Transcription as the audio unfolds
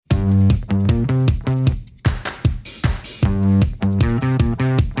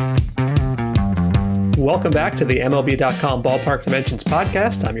welcome back to the MLB.com Ballpark Dimensions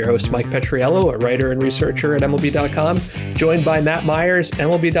podcast. I'm your host, Mike Petriello, a writer and researcher at MLB.com, joined by Matt Myers,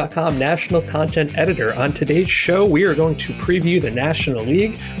 MLB.com national content editor. On today's show, we are going to preview the National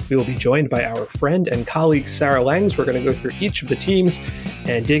League. We will be joined by our friend and colleague, Sarah Langs. We're going to go through each of the teams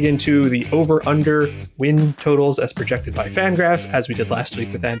and dig into the over-under win totals as projected by Fangraphs, as we did last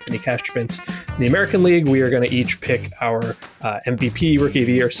week with Anthony Castrovince. In the American League, we are going to each pick our MVP, Rookie of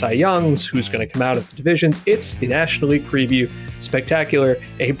the Year, Cy Youngs, who's going to come out of the divisions. It's the National League preview. Spectacular.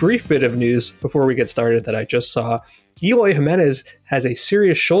 A brief bit of news before we get started that I just saw. Eloy Jimenez has a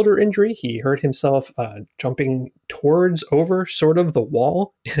serious shoulder injury. He hurt himself jumping over sort of the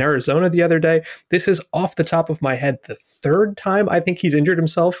wall in Arizona the other day. This is off the top of my head the third time I think he's injured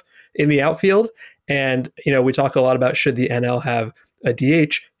himself in the outfield. And, we talk a lot about should the NL have a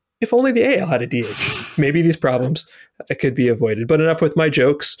DH. If only the AL had a DH, maybe these problems could be avoided. But enough with my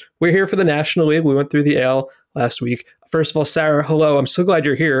jokes. We're here for the National League. We went through the AL last week. First of all, Sarah, hello. I'm so glad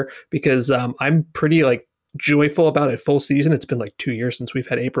you're here because I'm pretty joyful about a full season. It's been 2 years since we've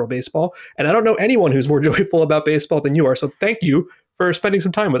had April baseball. And I don't know anyone who's more joyful about baseball than you are. So thank you for spending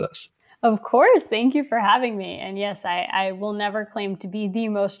some time with us. Of course. Thank you for having me. And yes, I will never claim to be the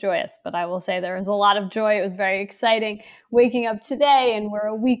most joyous, but I will say there was a lot of joy. It was very exciting waking up today and we're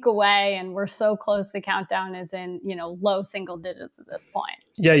a week away and we're so close. The countdown is in, low single digits at this point.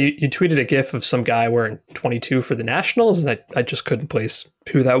 Yeah, you tweeted a GIF of some guy wearing 22 for the Nationals, and I just couldn't place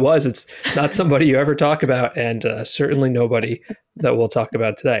who that was. It's not somebody you ever talk about, and certainly nobody that we'll talk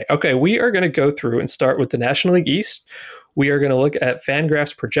about today. Okay, we are going to go through and start with the National League East. We are going to look at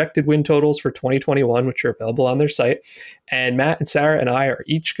Fangraphs projected win totals for 2021, which are available on their site. And Matt and Sarah and I are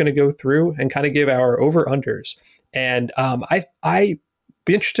each going to go through and kind of give our over-unders. And I'd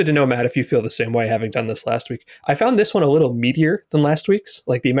be interested to know, Matt, if you feel the same way, having done this last week. I found this one a little meatier than last week's.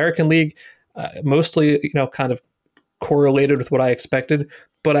 Like the American League, mostly, kind of correlated with what I expected.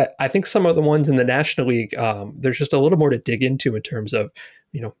 But I think some of the ones in the National League, there's just a little more to dig into in terms of,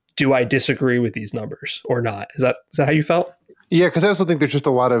 do I disagree with these numbers or not? Is that how you felt? Yeah, because I also think there's just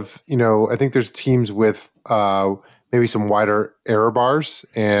a lot of, I think there's teams with maybe some wider error bars,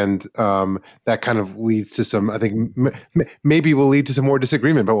 and that kind of leads to some, I think maybe will lead to some more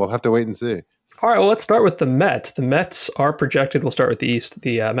disagreement, but we'll have to wait and see. All right, well, let's start with the Mets. The Mets are projected, we'll start with the East.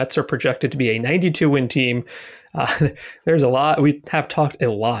 The Mets are projected to be a 92-win team. There's a lot. We have talked a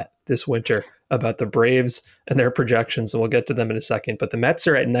lot this winter about the Braves and their projections, and we'll get to them in a second. But the Mets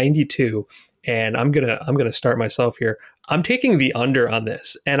are at 92, and I'm gonna start myself here. I'm taking the under on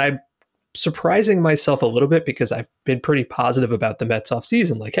this, and I'm surprising myself a little bit because I've been pretty positive about the Mets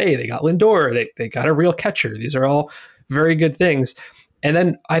offseason. Hey, they got Lindor, they got a real catcher. These are all very good things. And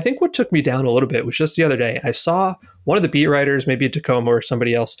then I think what took me down a little bit was just the other day, I saw one of the beat writers, maybe at Tacoma or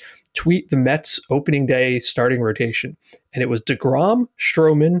somebody else, tweet the Mets opening day starting rotation. And it was DeGrom,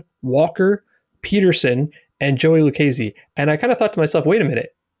 Stroman, Walker, Peterson, and Joey Lucchesi. And I kind of thought to myself, wait a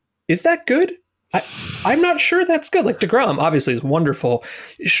minute, is that good? I'm not sure that's good. DeGrom obviously is wonderful.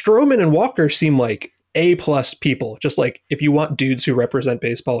 Stroman and Walker seem like A+ people. Just if you want dudes who represent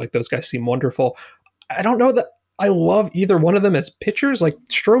baseball, those guys seem wonderful. I don't know that I love either one of them as pitchers.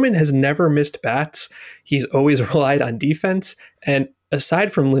 Stroman has never missed bats. He's always relied on defense. And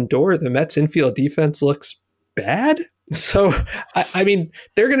aside from Lindor, the Mets infield defense looks bad. So, I mean,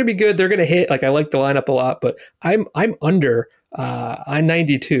 they're going to be good. They're going to hit. I like the lineup a lot, but I'm under. I'm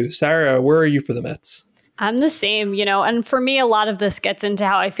 92. Sarah, where are you for the Mets? I'm the same, and for me, a lot of this gets into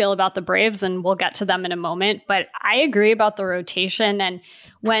how I feel about the Braves, and we'll get to them in a moment. But I agree about the rotation. And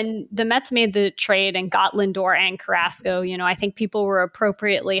when the Mets made the trade and got Lindor and Carrasco, I think people were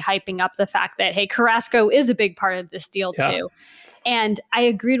appropriately hyping up the fact that, hey, Carrasco is a big part of this deal too. And I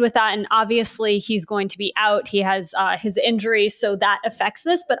agreed with that. And obviously he's going to be out. He has his injury, so that affects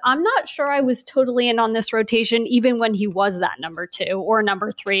this. But I'm not sure I was totally in on this rotation, even when he was that number 2 or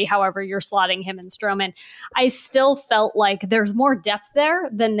number 3, however you're slotting him and Stroman. I still felt like there's more depth there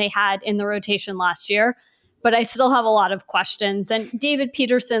than they had in the rotation last year. But I still have a lot of questions. And David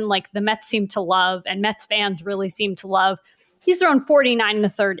Peterson, the Mets seem to love, and Mets fans really seem to love, he's thrown 49 in the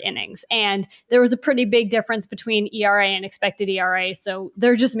third innings. And there was a pretty big difference between ERA and expected ERA. So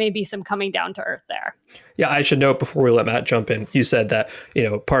there just may be some coming down to earth there. Yeah, I should note before we let Matt jump in, you said that,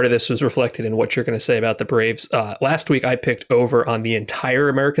 part of this was reflected in what you're going to say about the Braves. Last week, I picked over on the entire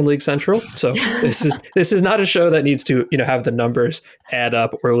American League Central. So this is not a show that needs to, have the numbers add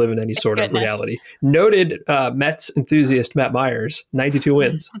up or live in any sort of reality. Noted Mets enthusiast Matt Myers, 92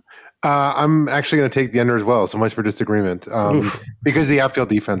 wins. I'm actually going to take the under as well. So much for disagreement. Because the outfield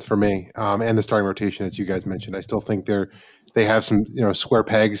defense for me and the starting rotation, as you guys mentioned, I still think they're they have some square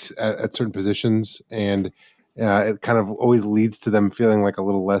pegs at certain positions, and it kind of always leads to them feeling like a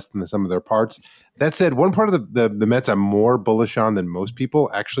little less than the sum of their parts. That said, one part of the Mets I'm more bullish on than most people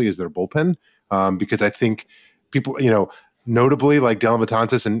actually is their bullpen, because I think people, notably like Dellin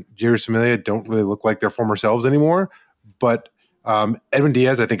Betances and Jeurys Familia don't really look like their former selves anymore. But Edwin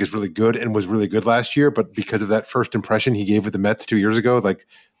Diaz, I think, is really good and was really good last year. But because of that first impression he gave with the Mets 2 years ago, like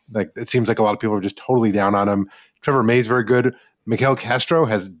it seems like a lot of people are just totally down on him. Trevor May's very good. Miguel Castro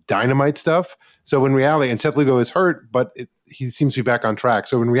has dynamite stuff. So in reality, and Seth Lugo is hurt, but he seems to be back on track.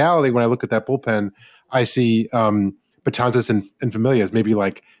 So in reality, when I look at that bullpen, I see Betances and Familia as maybe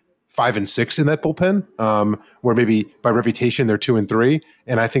like 5 and 6 in that bullpen, where maybe by reputation they're 2 and 3.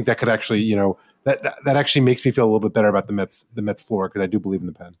 And I think that could actually, that actually makes me feel a little bit better about the Mets floor, because I do believe in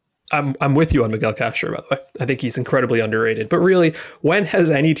the pen. I'm with you on Miguel Castro, by the way. I think he's incredibly underrated. But really, when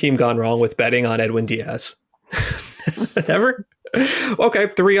has any team gone wrong with betting on Edwin Diaz? Never? Okay,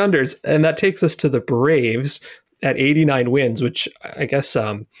 3 unders. And that takes us to the Braves at 89 wins, which I guess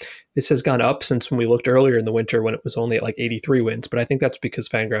this has gone up since when we looked earlier in the winter when it was only at like 83 wins. But I think that's because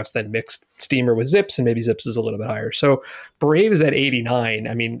Fangraphs then mixed Steamer with Zips, and maybe Zips is a little bit higher. So Braves at 89.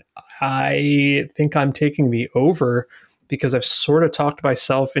 I mean, I think I'm taking the over because I've sort of talked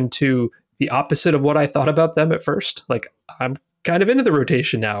myself into the opposite of what I thought about them at first. Like, I'm kind of into the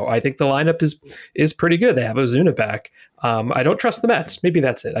rotation now. I think the lineup is pretty good. They have Ozuna back. I don't trust the Mets. Maybe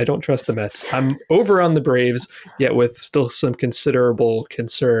that's it. I don't trust the Mets. I'm over on the Braves, yet with still some considerable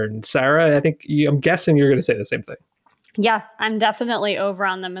concern. Sarah, I'm guessing you're going to say the same thing. Yeah, I'm definitely over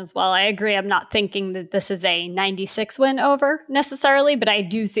on them as well. I agree. I'm not thinking that this is a 96 win over necessarily, but I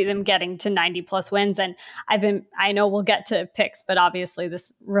do see them getting to 90 plus wins. And I know we'll get to picks, but obviously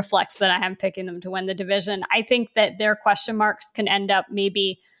this reflects that I am picking them to win the division. I think that their question marks can end up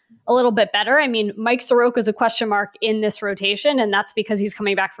maybe a little bit better. I mean, Mike Soroka is a question mark in this rotation, and that's because he's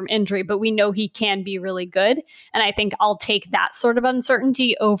coming back from injury, but we know he can be really good. And I think I'll take that sort of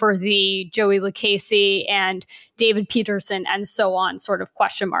uncertainty over the Joey Lucchesi and David Peterson and so on sort of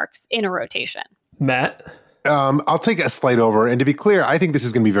question marks in a rotation. Matt? I'll take a slight over. And to be clear, I think this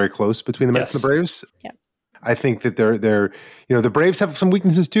is going to be very close between the Mets and the Braves. Yeah. I think that they're the Braves have some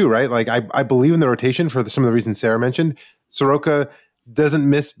weaknesses too, right? Like I believe in the rotation for some of the reasons Sarah mentioned. Soroka doesn't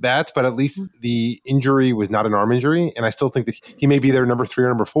miss bats, but at least the injury was not an arm injury. And I still think that he may be their number 3 or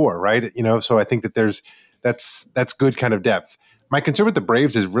number 4, right? So I think that that's good kind of depth. My concern with the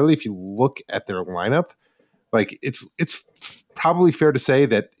Braves is really, if you look at their lineup, like it's probably fair to say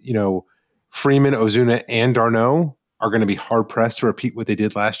that, Freeman, Ozuna, and d'Arnaud are going to be hard pressed to repeat what they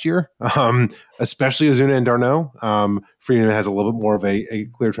did last year, especially Ozuna and d'Arnaud. Freeman has a little bit more of a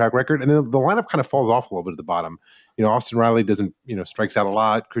clear track record. And then the lineup kind of falls off a little bit at the bottom. Austin Riley doesn't, strikes out a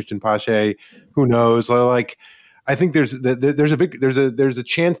lot. Christian Pache, who knows? Like, I think there's a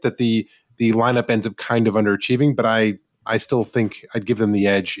chance that the lineup ends up kind of underachieving, but I still think I'd give them the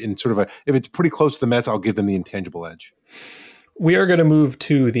edge in sort of if it's pretty close to the Mets, I'll give them the intangible edge. We are going to move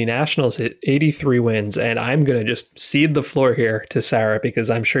to the Nationals at 83 wins, and I'm going to just cede the floor here to Sarah,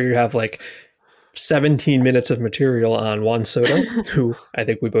 because I'm sure you have like 17 minutes of material on Juan Soto, who I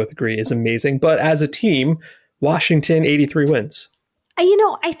think we both agree is amazing. But as a team, Washington, 83 wins.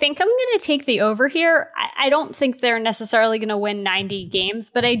 I think I'm going to take the over here. I don't think they're necessarily going to win 90 games,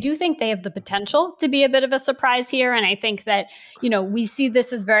 but I do think they have the potential to be a bit of a surprise here. And I think that, we see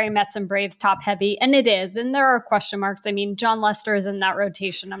this as very Mets and Braves top heavy, and it is. And there are question marks. I mean, John Lester is in that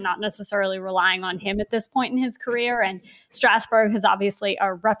rotation. I'm not necessarily relying on him at this point in his career. And Strasburg has obviously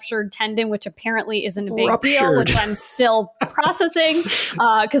a ruptured tendon, which apparently isn't a big deal, which I'm still processing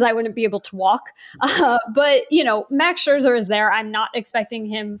because I wouldn't be able to walk. But, Max Scherzer is there. I'm not expecting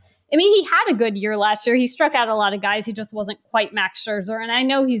him. I mean, he had a good year last year. He struck out a lot of guys. He just wasn't quite Max Scherzer. And I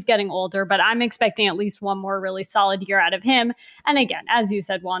know he's getting older, but I'm expecting at least one more really solid year out of him. And again, as you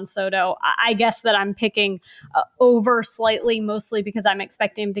said, Juan Soto, I guess that I'm picking over slightly, mostly because I'm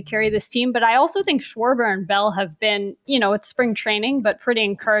expecting him to carry this team. But I also think Schwarber and Bell have been, it's spring training, but pretty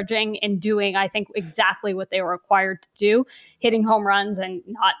encouraging in doing, I think, exactly what they were required to do, hitting home runs and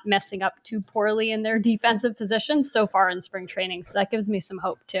not messing up too poorly in their defensive positions so far in spring training. So that gives me some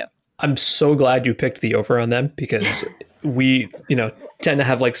hope too. I'm so glad you picked the over on them, because we, tend to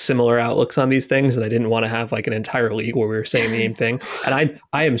have like similar outlooks on these things. And I didn't want to have like an entire league where we were saying the same thing. And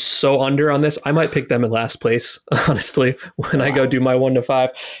I am so under on this. I might pick them in last place, honestly, when I go do my 1 to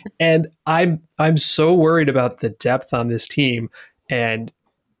 5. And I'm so worried about the depth on this team. And,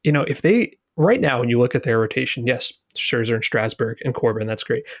 if they right now, when you look at their rotation, yes, Scherzer and Strasburg and Corbin, that's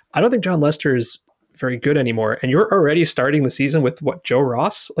great. I don't think John Lester is very good anymore. And you're already starting the season with Joe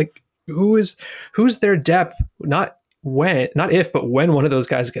Ross? Like, who's their depth? Not when one of those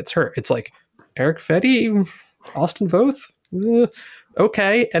guys gets hurt. It's like Eric Fedde, Austin Voth,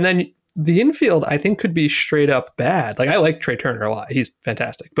 okay. And then the infield, I think, could be straight up bad. Like, I like Trey Turner a lot. He's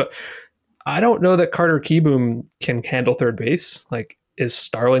fantastic. But I don't know that Carter Kieboom can handle third base. Like, is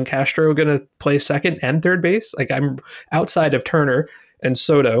Starlin Castro going to play second and third base? Like, I'm outside of Turner and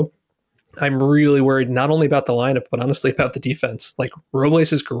Soto. I'm really worried not only about the lineup, but honestly about the defense. Like,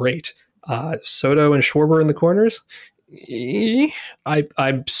 Robles is great. Soto and Schwarber in the corners.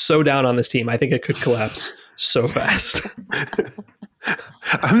 I'm so down on this team. I think it could collapse so fast.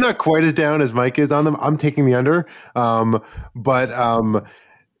 I'm not quite as down as Mike is on them. I'm taking the under. But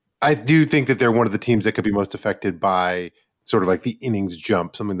I do think that they're one of the teams that could be most affected by sort of like the innings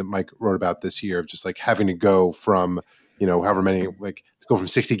jump, something that Mike wrote about this year of just like having to go from, however many, like to go from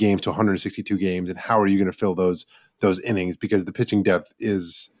 60 games to 162 games. And how are you going to fill those innings? Because the pitching depth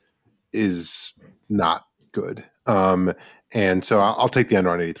is not good. And so I'll take the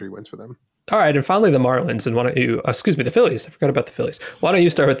under on 83 wins for them. All right, and finally the Marlins, and the Phillies. I forgot about the Phillies. Why don't you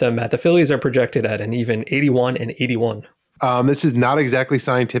start with them, Matt? The Phillies are projected at an even 81 and 81. This is not exactly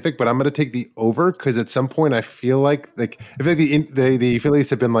scientific, but I'm going to take the over because at some point I feel like the Phillies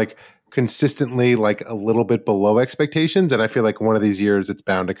have been like consistently like a little bit below expectations, and I feel like one of these years it's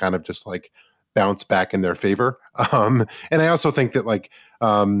bound to kind of just like bounce back in their favor. And I also think that like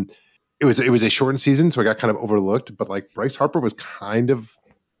it was a shortened season, so I got kind of overlooked. But like Bryce Harper was kind of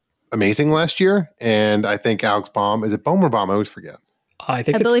amazing last year, and I think Alex Bohm, is it Bohm or Bohm? I always forget. I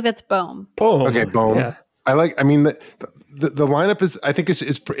believe it's Bohm. Bohm. Okay, Bohm. Yeah. The lineup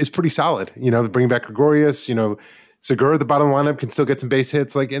is pretty solid. Bringing back Gregorius, Segura at the bottom of the lineup can still get some base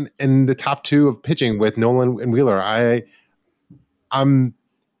hits. Like in the top two of pitching with Nolan and Wheeler, I'm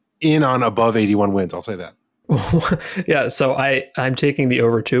in on above 81 wins. I'll say that. Yeah, so I'm taking the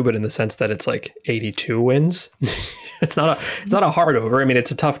over too, but in the sense that it's like 82 wins. It's not a hard over. I mean,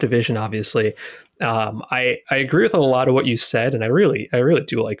 it's a tough division, obviously. I agree with a lot of what you said, and I really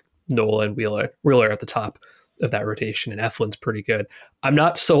do like Nolan Wheeler at the top of that rotation, and Eflin's pretty good. I'm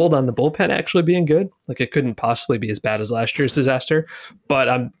not sold on the bullpen actually being good. Like, it couldn't possibly be as bad as last year's disaster, but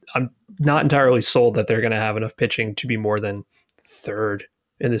I'm not entirely sold that they're going to have enough pitching to be more than third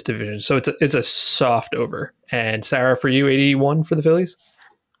in this division. So it's a soft over. And Sarah, for you, 81 for the Phillies?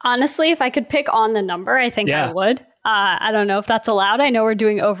 Honestly, if I could pick on the number, I think I would. I don't know if that's allowed. I know we're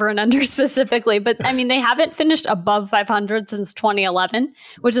doing over and under specifically, but I mean, they haven't finished above 500 since 2011,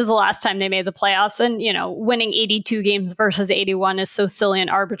 which is the last time they made the playoffs. And, winning 82 games versus 81 is so silly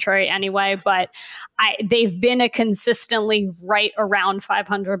and arbitrary anyway. But they've been a consistently right around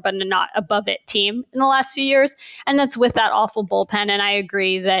 500, but not above it team in the last few years. And that's with that awful bullpen. And I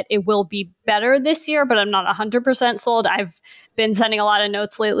agree that it will be better this year, but I'm not 100% sold. I've been sending a lot of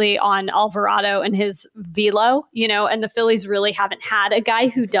notes lately on Alvarado and his velo, and the Phillies really haven't had a guy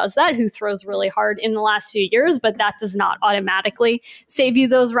who does that, who throws really hard in the last few years, but that does not automatically save you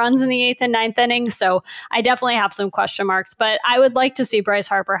those runs in the 8th and 9th innings. So I definitely have some question marks, but I would like to see Bryce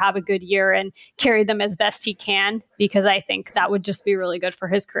Harper have a good year and carry them as best he can, because I think that would just be really good for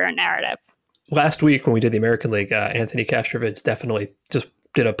his career narrative. Last week when we did the American League, Anthony Castrovic definitely just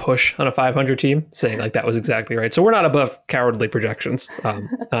did a push on a 500 team, saying like that was exactly right. So we're not above cowardly projections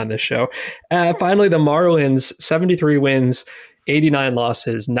on this show. Finally, the Marlins, 73 wins, 89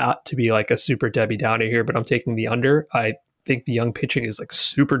 losses. Not to be like a super Debbie Downer here, but I'm taking the under. I think the young pitching is like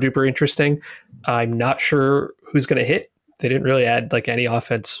super duper interesting. I'm not sure who's going to hit. They didn't really add like any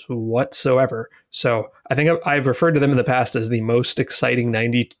offense whatsoever. So I think I've referred to them in the past as the most exciting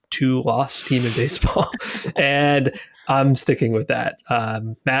 92 loss team in baseball. And I'm sticking with that.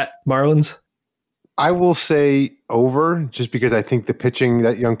 Matt, Marlins? I will say over, just because I think the pitching,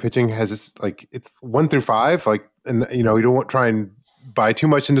 that young pitching has this, like, it's 1 through 5. Like, and you don't want to try and buy too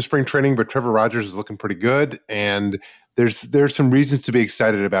much into spring training, but Trevor Rogers is looking pretty good. And there's some reasons to be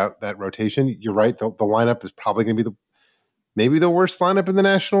excited about that rotation. You're right. The lineup is probably going to be maybe the worst lineup in the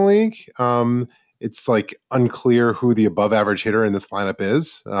National League. It's like unclear who the above average hitter in this lineup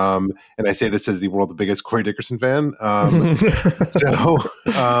is. And I say this as the world's biggest Corey Dickerson fan. But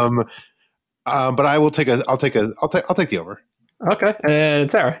I will I'll take the over. Okay. And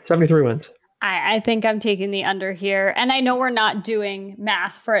Sarah, 73 wins. I think I'm taking the under here. And I know we're not doing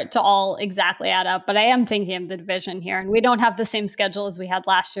math for it to all exactly add up, but I am thinking of the division here. And we don't have the same schedule as we had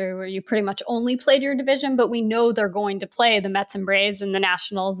last year where you pretty much only played your division, but we know they're going to play the Mets and Braves and the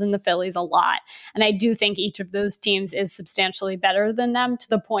Nationals and the Phillies a lot. And I do think each of those teams is substantially better than them, to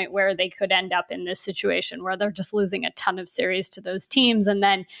the point where they could end up in this situation where they're just losing a ton of series to those teams. And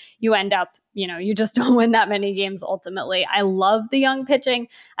then you end up you just don't win that many games ultimately. I love the young pitching.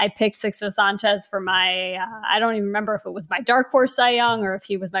 I picked Sixto Sanchez for my, I don't even remember if it was my dark horse Cy Young or if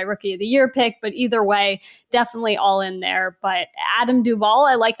he was my rookie of the year pick, but either way, definitely all in there. But Adam Duvall,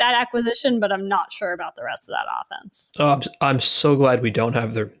 I like that acquisition, but I'm not sure about the rest of that offense. Oh, I'm so glad we don't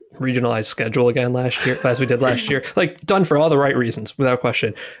have the regionalized schedule again as we did last year. Like, done for all the right reasons, without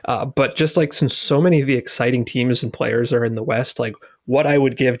question. But just like, since so many of the exciting teams and players are in the West, like what I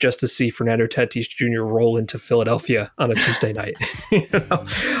would give just to see Fernando Tatis Jr. roll into Philadelphia on a Tuesday night.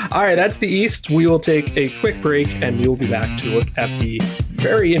 All right, that's the East. We will take a quick break and we will be back to look at the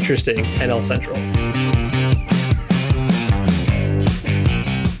very interesting NL Central.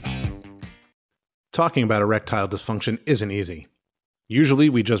 Talking about erectile dysfunction isn't easy. Usually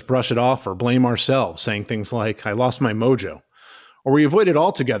we just brush it off or blame ourselves, saying things like, I lost my mojo. Or we avoid it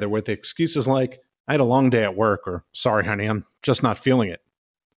altogether with excuses like, I had a long day at work, or sorry, honey, I'm just not feeling it.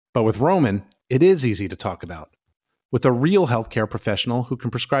 But with Roman, it is easy to talk about. With a real healthcare professional who can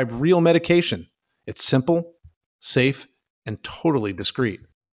prescribe real medication, it's simple, safe, and totally discreet.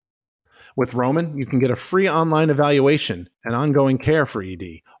 With Roman, you can get a free online evaluation and ongoing care for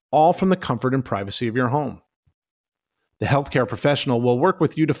ED, all from the comfort and privacy of your home. The healthcare professional will work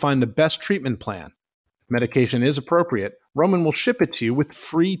with you to find the best treatment plan. If medication is appropriate, Roman will ship it to you with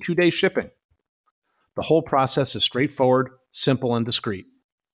free 2-day shipping. The whole process is straightforward, simple, and discreet.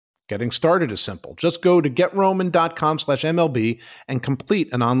 Getting started is simple. Just go to GetRoman.com/MLB and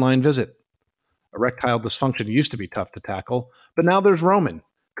complete an online visit. Erectile dysfunction used to be tough to tackle, but now there's Roman.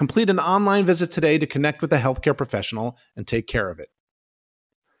 Complete an online visit today to connect with a healthcare professional and take care of it.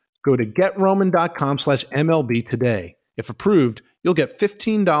 Go to GetRoman.com/MLB today. If approved, you'll get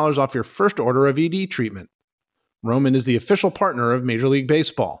 $15 off your first order of ED treatment. Roman is the official partner of Major League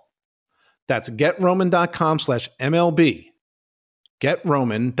Baseball. That's GetRoman.com/MLB.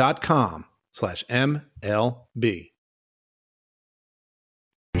 GetRoman.com/MLB.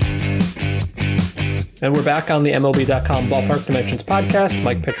 And we're back on the MLB.com Ballpark Dimensions podcast.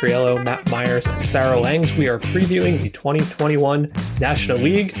 Mike Petriello, Matt Myers, and Sarah Langs. We are previewing the 2021 National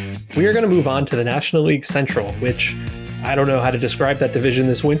League. We are going to move on to the National League Central, which I don't know how to describe that division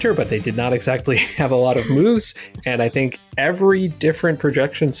this winter, but they did not exactly have a lot of moves. And I think every different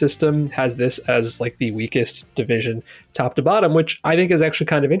projection system has this as like the weakest division top to bottom, which I think is actually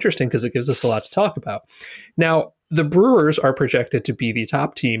kind of interesting because it gives us a lot to talk about. Now, the Brewers are projected to be the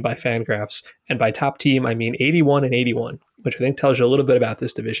top team by Fangraphs. And by top team, I mean 81-81, which I think tells you a little bit about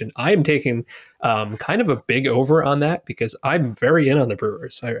this division. I am taking kind of a big over on that because I'm very in on the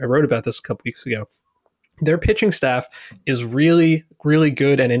Brewers. I wrote about this a couple weeks ago. Their pitching staff is really, really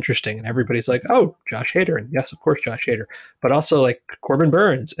good and interesting. And everybody's like, oh, Josh Hader. And yes, of course, Josh Hader. But also like Corbin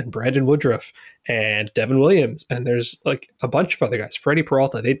Burns and Brandon Woodruff and Devin Williams. And there's like a bunch of other guys. Freddie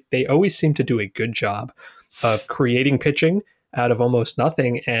Peralta. They always seem to do a good job of creating pitching out of almost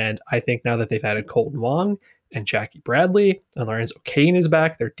nothing. And I think now that they've added Colton Wong and Jackie Bradley and Lorenzo Cain is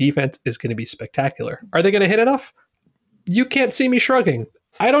back, their defense is going to be spectacular. Are they going to hit enough? You can't see me shrugging.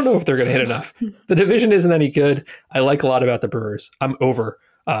 I don't know if they're going to hit enough. The division isn't any good. I like a lot about the Brewers. I'm over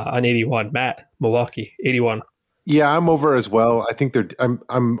on 81. Matt, Milwaukee, 81. Yeah, I'm over as well. I think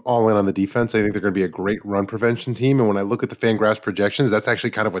I'm all in on the defense. I think they're going to be a great run prevention team. And when I look at the Fangraphs projections, that's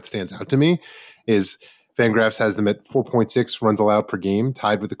actually kind of what stands out to me is Fangraphs has them at 4.6 runs allowed per game,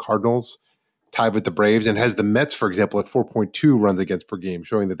 tied with the Cardinals, tied with the Braves, and has the Mets, for example, at 4.2 runs against per game,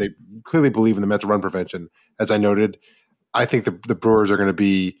 showing that they clearly believe in the Mets' run prevention. As I noted, I think the Brewers are going to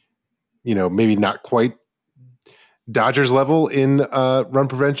be, maybe not quite Dodgers level in run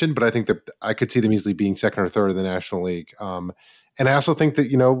prevention, but I think that I could see them easily being second or third in the National League. And I also think that,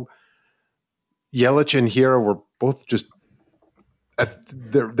 Yelich and Hiura were both just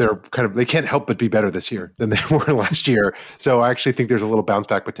they're kind of, they can't help but be better this year than they were last year. So I actually think there's a little bounce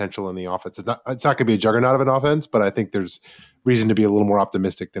back potential in the offense. It's not going to be a juggernaut of an offense, but I think there's reason to be a little more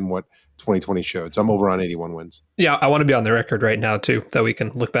optimistic than what 2020 showed. So I'm over on 81 wins. Yeah, I want to be on the record right now too, that we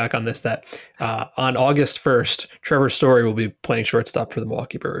can look back on this, that on August 1st, Trevor Story will be playing shortstop for the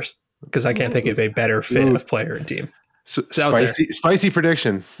Milwaukee Brewers because I can't think of a better fit of player and team. So, spicy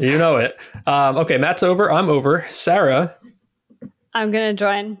prediction. You know it. Okay, Matt's over. I'm over. Sarah. I'm going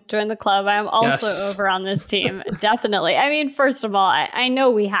to join the club. I'm also over on this team. Definitely. I mean, first of all, I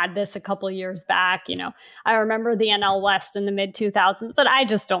know we had this a couple years back. I remember the NL West in the mid 2000s, but I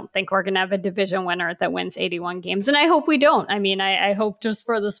just don't think we're going to have a division winner that wins 81 games. And I hope we don't. I mean, I hope just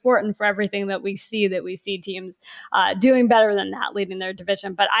for the sport and for everything that we see teams doing better than that, leading their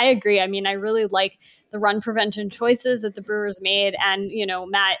division. But I agree. I mean, I really like the run prevention choices that the Brewers made. And,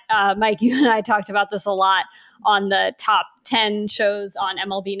 Matt, Mike, you and I talked about this a lot on the top 10 shows on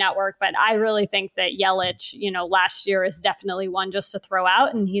MLB Network, but I really think that Yelich, last year is definitely one just to throw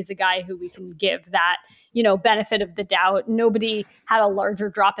out. And he's a guy who we can give that, benefit of the doubt. Nobody had a larger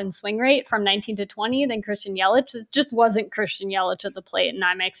drop in swing rate from 19 to 20 than Christian Yelich. It just wasn't Christian Yelich at the plate. And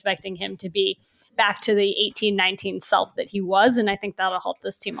I'm expecting him to be back to the 18-19 self that he was. And I think that'll help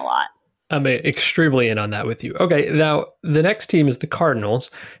this team a lot. I'm extremely in on that with you. Okay, now the next team is the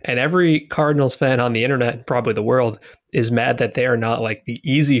Cardinals, and every Cardinals fan on the internet and probably the world is mad that they are not like the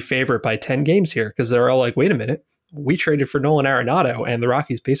easy favorite by 10 games here, because they're all like, wait a minute, we traded for Nolan Arenado and the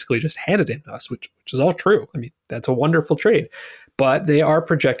Rockies basically just handed it to us, which is all true. I mean, that's a wonderful trade, but they are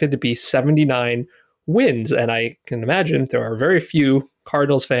projected to be 79 wins, and I can imagine there are very few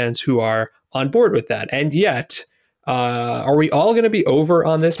Cardinals fans who are on board with that, and yet... are we all going to be over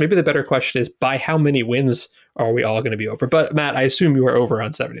on this? Maybe the better question is, by how many wins are we all going to be over? But Matt, I assume you are over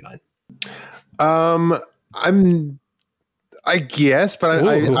on 79. I guess,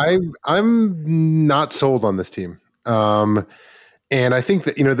 but I'm not sold on this team. And I think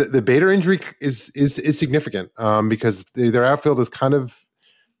that the Bader injury is significant because their outfield is kind of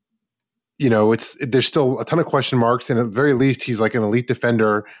there's still a ton of question marks, and at the very least, he's like an elite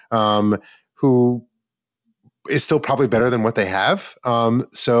defender who is still probably better than what they have.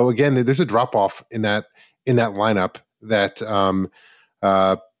 So again, there's a drop off in that lineup that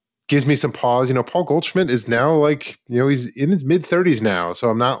gives me some pause. Paul Goldschmidt is now he's in his mid 30s now. So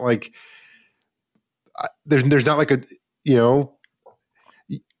I'm not like, there's not like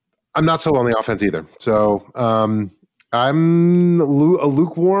I'm not sold on the offense either. So I'm a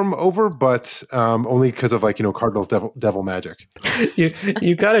lukewarm over, but only because of Cardinals devil magic.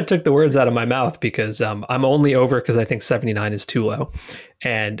 You kind of took the words out of my mouth, because I'm only over because I think 79 is too low,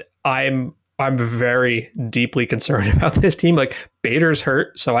 and I'm very deeply concerned about this team. Like, Bader's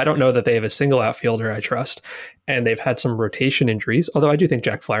hurt, so I don't know that they have a single outfielder I trust, and they've had some rotation injuries. Although I do think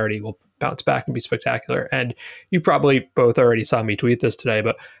Jack Flaherty will bounce back and be spectacular. And you probably both already saw me tweet this today,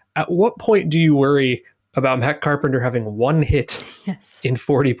 but at what point do you worry about Matt Carpenter having one hit in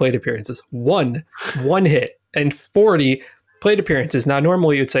 40 plate appearances? One hit and 40 plate appearances. Now,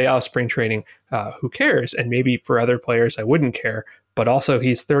 normally you'd say, spring training, who cares? And maybe for other players, I wouldn't care. But also,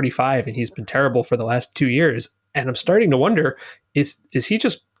 he's 35 and he's been terrible for the last 2 years. And I'm starting to wonder, is he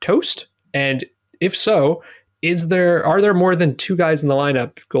just toast? And if so, are there more than two guys in the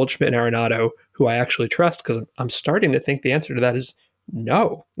lineup, Goldschmidt and Arenado, who I actually trust? Because I'm starting to think the answer to that is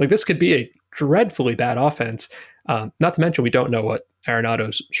no. Like, this could be a dreadfully bad offense. Not to mention, we don't know what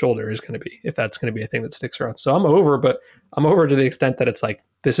Arenado's shoulder is going to be, if that's going to be a thing that sticks around. So I'm over, but I'm over to the extent that it's like,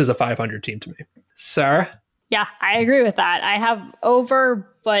 this is a 500 team to me. Sarah? Yeah, I agree with that. I have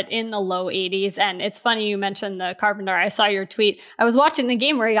over, but in the low 80s. And it's funny you mentioned the Carpenter. I saw your tweet. I was watching the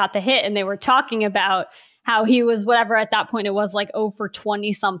game where he got the hit, and they were talking about how he was whatever at that point it was, like 0 for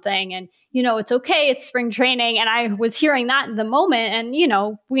 20 something. And, it's okay. It's spring training. And I was hearing that in the moment. And,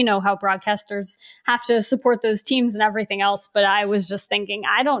 we know how broadcasters have to support those teams and everything else. But I was just thinking,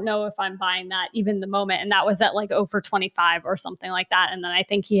 I don't know if I'm buying that even the moment. And that was at like 0 for 25 or something like that. And then I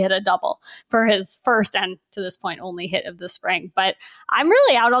think he hit a double for his first and to this point only hit of the spring. But I'm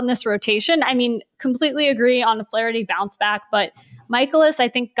really out on this rotation. I mean, completely agree on the Flaherty bounce back, but Michaelis, I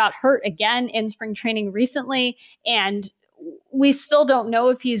think, got hurt again in spring training recently, and we still don't know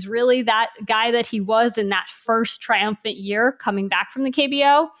if he's really that guy that he was in that first triumphant year coming back from the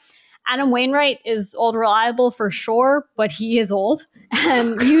KBO. Adam Wainwright is old reliable for sure, but he is old.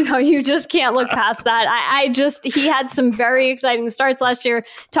 And, you just can't look past that. He had some very exciting starts last year,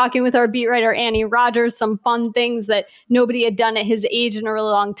 talking with our beat writer, Annie Rogers, some fun things that nobody had done at his age in a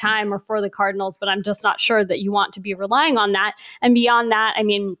really long time or for the Cardinals, but I'm just not sure that you want to be relying on that. And beyond that, I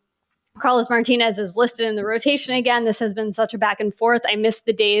mean, Carlos Martinez is listed in the rotation again. This has been such a back and forth. I miss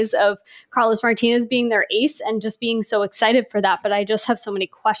the days of Carlos Martinez being their ace and just being so excited for that. But I just have so many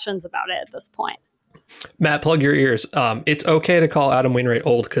questions about it at this point. Matt, plug your ears. It's okay to call Adam Wainwright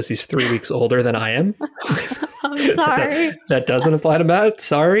old because he's 3 weeks older than I am. I'm sorry. that doesn't apply to Matt.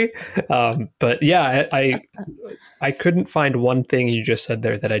 Sorry. But yeah, I couldn't find one thing you just said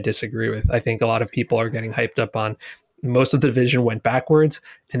there that I disagree with. I think a lot of people are getting hyped up on most of the division went backwards,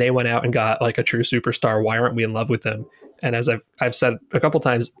 and they went out and got like a true superstar. Why aren't we in love with them? And as I've said a couple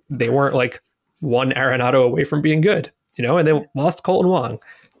times, they weren't like one Arenado away from being good, and they lost Colton Wong.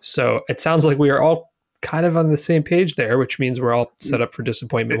 So it sounds like we are all kind of on the same page there, which means we're all set up for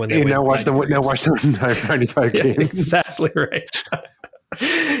disappointment when they win. Now watch them 95 games. Exactly right.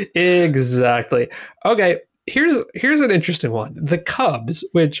 Exactly. Okay. Here's an interesting one. The Cubs,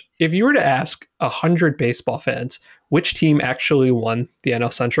 which if you were to ask 100 baseball fans which team actually won the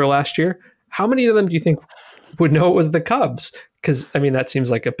NL Central last year, how many of them do you think would know it was the Cubs. Because, I mean, that seems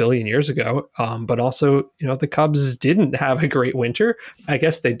like a billion years ago. But also, the Cubs didn't have a great winter. I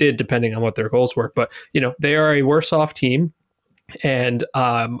guess they did, depending on what their goals were. But, they are a worse off team. And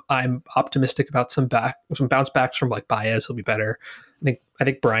I'm optimistic about some bounce backs from like Baez will be better. I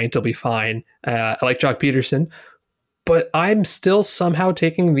think Bryant will be fine. I like Jock Peterson. But I'm still somehow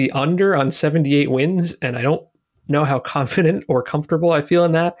taking the under on 78 wins. And I don't know how confident or comfortable I feel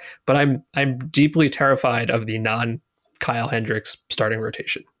in that. But I'm deeply terrified of the Kyle Hendricks starting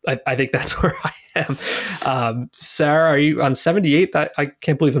rotation. I think that's where I am. Sarah, are you on 78? I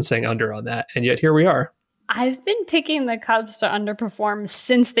can't believe I'm saying under on that. And yet here we are. I've been picking the Cubs to underperform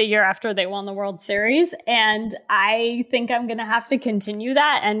since the year after they won the World Series. And I think I'm going to have to continue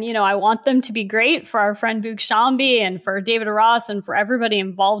that. And, I want them to be great for our friend Boog Sciambi and for David Ross and for everybody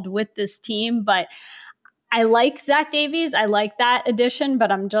involved with this team. But I like Zach Davies. I like that addition,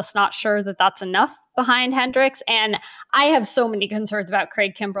 but I'm just not sure that that's enough behind Hendricks. And I have so many concerns about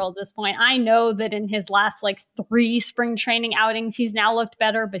Craig Kimbrell at this point. I know that in his last 3 spring training outings, he's now looked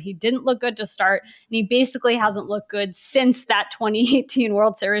better, but he didn't look good to start. And he basically hasn't looked good since that 2018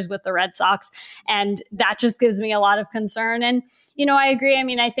 World Series with the Red Sox. And that just gives me a lot of concern. And, I agree. I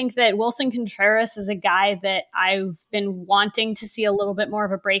mean, I think that Wilson Contreras is a guy that I've been wanting to see a little bit more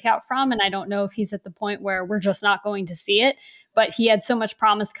of a breakout from. And I don't know if he's at the point where we're just not going to see it. But he had so much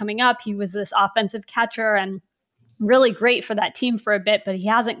promise coming up. He was this offensive catcher and really great for that team for a bit, but he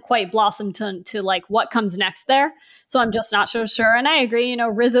hasn't quite blossomed to what comes next there. So I'm just not so sure. And I agree,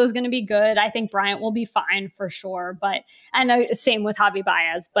 Rizzo's going to be good. I think Bryant will be fine for sure. And same with Javi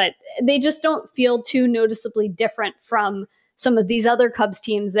Baez, but they just don't feel too noticeably different from some of these other Cubs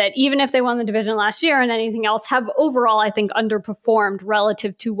teams that even if they won the division last year and anything else have overall, I think, underperformed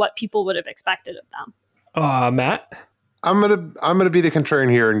relative to what people would have expected of them. Matt? I'm gonna be the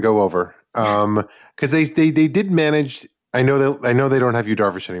contrarian here and go over because they did manage. I know they don't have Yu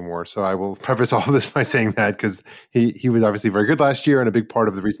Darvish anymore, so I will preface all this by saying that because he was obviously very good last year and a big part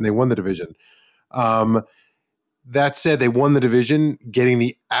of the reason they won the division. That said, they won the division getting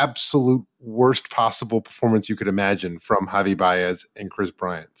the absolute worst possible performance you could imagine from Javi Baez and Chris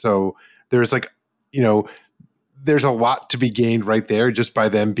Bryant. So there's there's a lot to be gained right there just by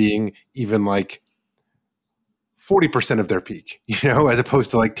them being even 40% of their peak, as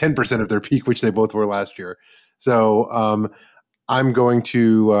opposed to 10% of their peak, which they both were last year. So I'm going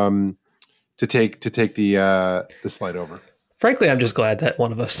to take the slide over. Frankly, I'm just glad that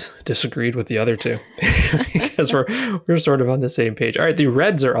one of us disagreed with the other two because we're sort of on the same page. All right, the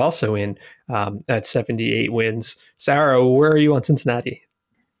Reds are also in at 78 wins. Sarah, where are you on Cincinnati?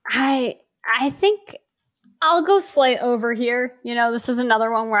 I think I'll go slight over here. This is another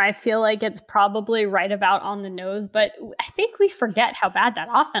one where I feel like it's probably right about on the nose, but I think we forget how bad that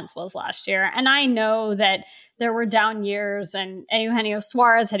offense was last year. And I know that there were down years and Eugenio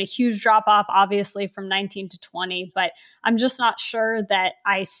Suarez had a huge drop off, obviously from 19 to 20, but I'm just not sure that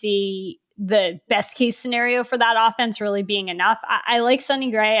I see the best case scenario for that offense really being enough. I like Sonny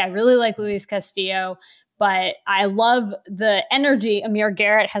Gray. I really like Luis Castillo. But I love the energy Amir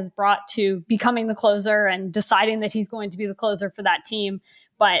Garrett has brought to becoming the closer and deciding that he's going to be the closer for that team.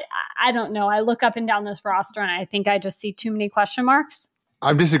 But I don't know. I look up and down this roster and I think I just see too many question marks.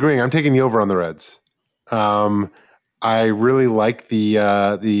 I'm disagreeing. I'm taking the over on the Reds. I really like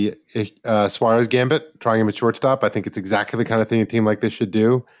the Suarez gambit, trying him at shortstop. I think it's exactly the kind of thing a team like this should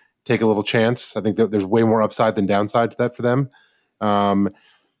do. Take a little chance. I think that there's way more upside than downside to that for them.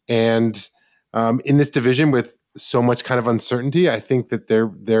 In this division with so much kind of uncertainty, I think that they're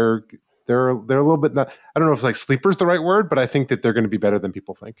a little bit not. I don't know if sleeper's the right word, but I think that they're going to be better than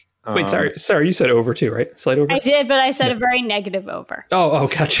people think. Wait, sorry, you said over too, right? Slight over. I did, but I said a very negative over. Oh,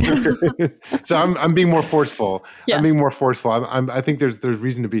 gotcha. So I'm being more forceful. Yes. I'm being more forceful. I think there's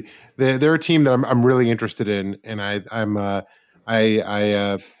reason to be. They're a team that I'm really interested in, and I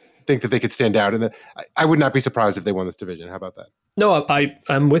think that they could stand out, and I would not be surprised if they won this division. How about that? No,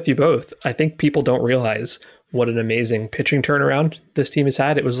 I'm with you both. I think people don't realize what an amazing pitching turnaround this team has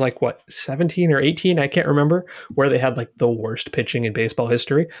had. It was 17 or 18, I can't remember, where they had the worst pitching in baseball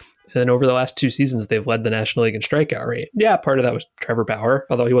history. And then over the last 2 seasons, they've led the National League in strikeout rate. Yeah, part of that was Trevor Bauer,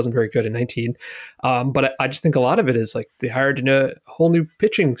 although he wasn't very good in 19. But I just think a lot of it is they hired a whole new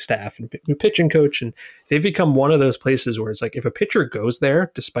pitching staff and new pitching coach, and they've become one of those places where it's if a pitcher goes there,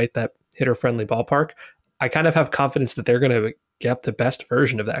 despite that hitter-friendly ballpark, I kind of have confidence that they're going to get the best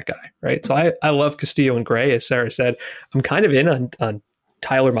version of that guy, right? So I love Castillo and Gray, as Sarah said. I'm kind of in on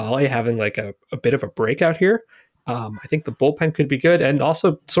Tyler Mahle having a bit of a breakout here. I think the bullpen could be good. And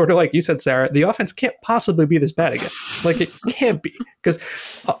also, sort of like you said, Sarah, the offense can't possibly be this bad again. It can't be. Because,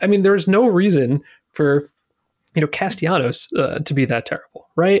 there's no reason for Castellanos to be that terrible,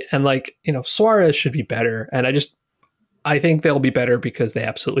 right? And like, Suarez should be better. And I think they'll be better because they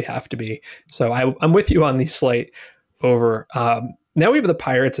absolutely have to be. So I'm with you on the slight over. Now we have the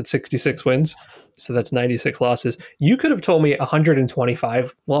Pirates at 66 wins. So that's 96 losses. You could have told me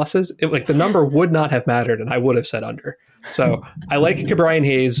 125 losses. The number would not have mattered, and I would have said under. So I like Ke'Bryan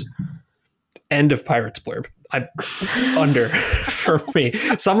Hayes. End of Pirates blurb. I'm under for me.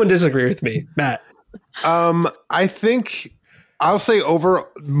 Someone disagree with me, Matt. I think I'll say over,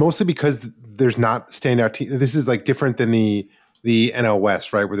 mostly because there's not standout team. This is like different than the NL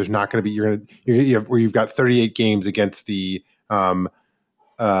West, right? Where there's not going to be where you've got 38 games against the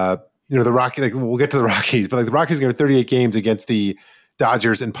the Rockies. Like, we'll get to the Rockies, but like the Rockies are going to have 38 games against the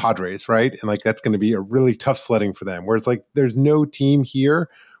Dodgers and Padres, right? And like that's going to be a really tough sledding for them. Whereas like there's no team here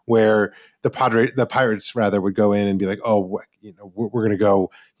where the Pirates rather would go in and be like, oh, we're going to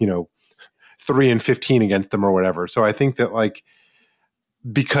go 3-15 against them or whatever. So I think that like,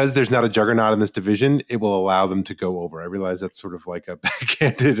 because there's not a juggernaut in this division, it will allow them to go over. I realize that's sort of like a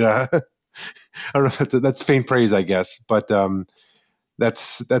backhanded, I don't know, that's faint praise, I guess, but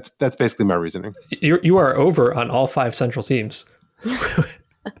that's basically my reasoning. You are over on all 5 Central teams.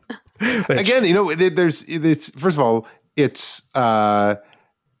 Again, there's first of all, it's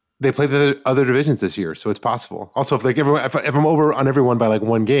they play the other divisions this year, so it's possible. Also, if I'm over on everyone by like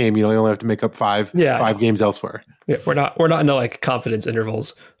one game, you only have to make up five games elsewhere. Yeah, we're not into like confidence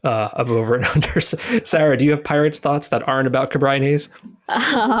intervals of over and under. Sarah, do you have Pirates thoughts that aren't about Ke'Bryan Hayes?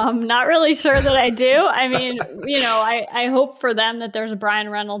 I'm not really sure that I do. I mean, I hope for them that there's a Brian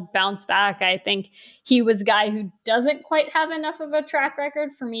Reynolds bounce back. I think he was a guy who doesn't quite have enough of a track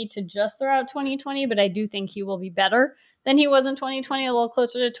record for me to just throw out 2020, but I do think he will be better than he was in 2020, a little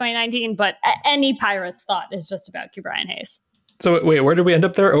closer to 2019. But any Pirates thought is just about Ke'Bryan Hayes. So wait, where did we end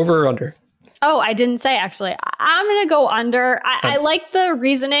up there? Over or under? Oh, I didn't say, actually. I'm going to go under. I like the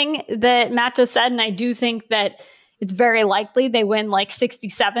reasoning that Matt just said, and I do think that it's very likely they win like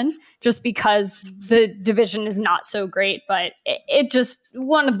 67 just because the division is not so great, but it just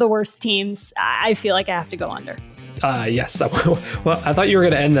one of the worst teams. I feel like I have to go under. Yes. Well, I thought you were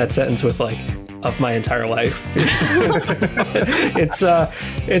going to end that sentence with like, of my entire life. It's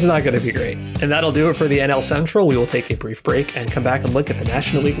not going to be great. And that'll do it for the NL Central. We will take a brief break and come back and look at the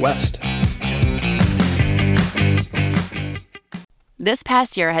National League West. This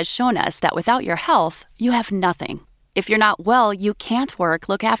past year has shown us that without your health, you have nothing. If you're not well, you can't work,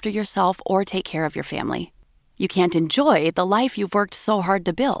 look after yourself, or take care of your family. You can't enjoy the life you've worked so hard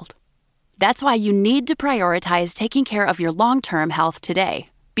to build. That's why you need to prioritize taking care of your long-term health today,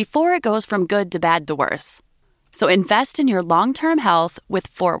 before it goes from good to bad to worse. So invest in your long-term health with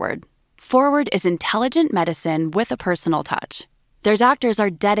Forward. Forward is intelligent medicine with a personal touch. Their doctors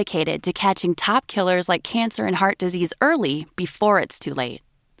are dedicated to catching top killers like cancer and heart disease early before it's too late.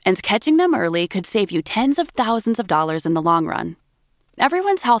 And catching them early could save you tens of thousands of dollars in the long run.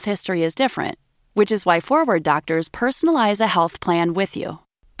 Everyone's health history is different, which is why Forward doctors personalize a health plan with you,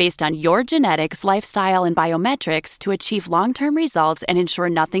 based on your genetics, lifestyle, and biometrics to achieve long-term results and ensure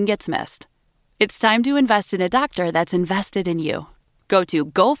nothing gets missed. It's time to invest in a doctor that's invested in you. Go to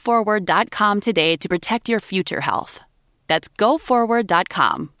GoForward.com today to protect your future health. That's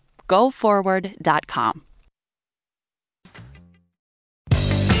GoForward.com. GoForward.com.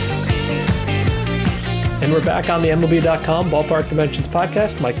 And we're back on the MLB.com Ballpark Dimensions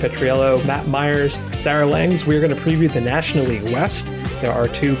podcast. Mike Petriello, Matt Myers, Sarah Langs. We're going to preview the National League West. There are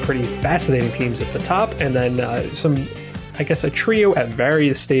 2 pretty fascinating teams at the top, and then a trio at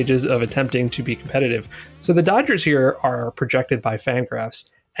various stages of attempting to be competitive. So the Dodgers here are projected by Fangraphs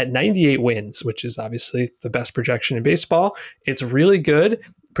at 98 wins, which is obviously the best projection in baseball. It's really good.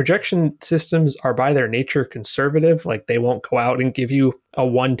 Projection systems are by their nature conservative. Like, they won't go out and give you a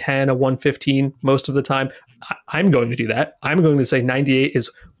 110, a 115 most of the time. I'm going to do that. I'm going to say 98 is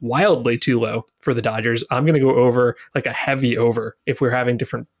wildly too low for the Dodgers. I'm going to go over, like a heavy over, if we're having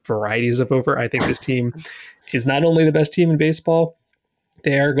different varieties of over. I think this team is not only the best team in baseball,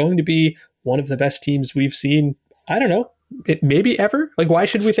 they are going to be one of the best teams we've seen, I don't know, maybe ever. Like, why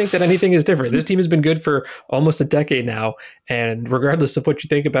should we think that anything is different? This team has been good for almost a decade now, and regardless of what you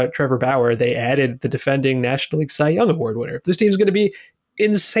think about Trevor Bauer, they added the defending National League Cy Young Award winner. This team's going to be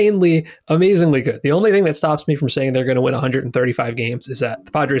insanely, amazingly good. The only thing that stops me from saying they're going to win 135 games is that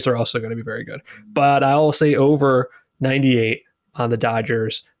the Padres are also going to be very good. But I'll say over 98 on the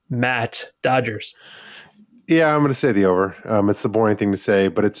Dodgers. Matt, Dodgers. Yeah, I'm going to say the over. It's the boring thing to say,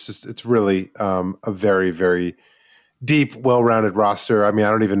 but it's really a very, very deep, well-rounded roster. I mean, I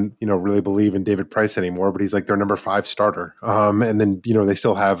don't even, really believe in David Price anymore, but he's like their number 5 starter. And then, they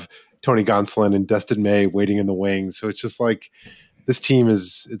still have Tony Gonsolin and Dustin May waiting in the wings. So it's just like this team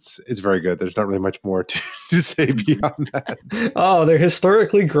it's very good. There's not really much more to say beyond that. Oh, they're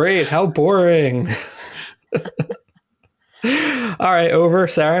historically great. How boring. All right, over,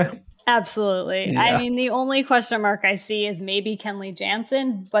 Sarah. Absolutely. Yeah. I mean, the only question mark I see is maybe Kenley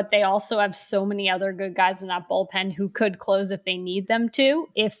Jansen, but they also have so many other good guys in that bullpen who could close if they need them to,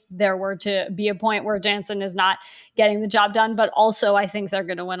 if there were to be a point where Jansen is not getting the job done. But also, I think they're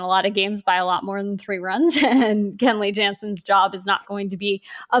going to win a lot of games by a lot more than 3 runs. And Kenley Jansen's job is not going to be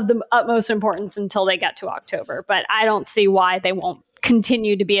of the utmost importance until they get to October. But I don't see why they won't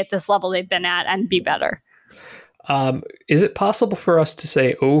continue to be at this level they've been at and be better. Is it possible for us to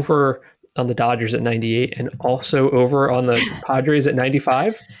say over on the Dodgers at 98 and also over on the Padres at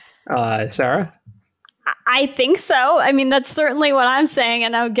 95? Sarah? I think so. I mean, that's certainly what I'm saying.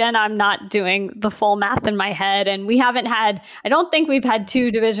 And again, I'm not doing the full math in my head. And we haven't had, I don't think we've had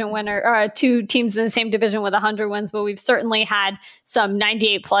 2 teams in the same division with 100 wins, but we've certainly had some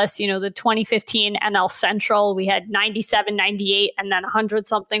 98 plus, the 2015 NL Central, we had 97, 98, and then 100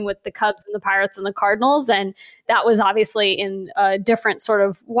 something with the Cubs and the Pirates and the Cardinals. And that was obviously in a different sort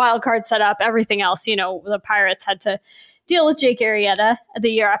of wild card setup. Everything else, the Pirates had to deal with Jake Arrieta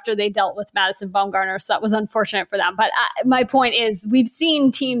the year after they dealt with Madison Bumgarner. So that was unfortunate for them. But my point is we've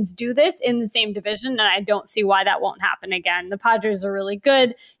seen teams do this in the same division, and I don't see why that won't happen again. The Padres are really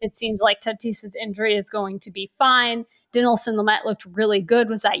good. It seems like Tatis's injury is going to be fine. Dinelson Lamet looked really good.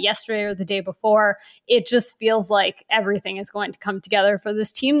 Was that yesterday or the day before? It just feels like everything is going to come together for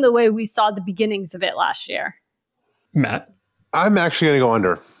this team the way we saw the beginnings of it last year. Matt? I'm actually going to go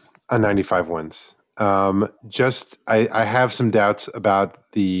under on 95 wins. I have some doubts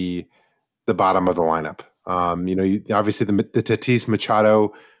about the bottom of the lineup. Obviously the Tatis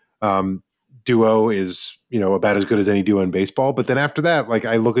Machado duo is about as good as any duo in baseball. But then after that, like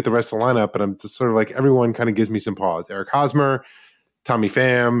I look at the rest of the lineup and I'm just sort of like everyone kind of gives me some pause. Eric Hosmer, Tommy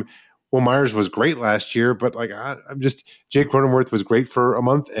Pham, Will Myers was great last year, but like I'm just Jake Cronenworth was great for a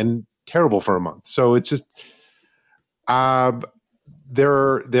month and terrible for a month. So it's just for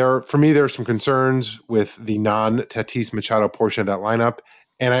me, there are some concerns with the non-Tatis Machado portion of that lineup.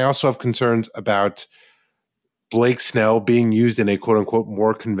 And I also have concerns about Blake Snell being used in a quote unquote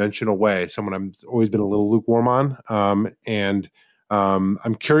more conventional way, someone I've always been a little lukewarm on. I'm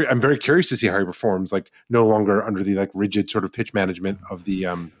very curious to see how he performs, like no longer under the like rigid sort of pitch management of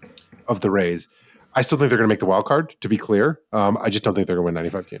the Rays. I still think they're going to make the wild card, to be clear. I just don't think they're going to win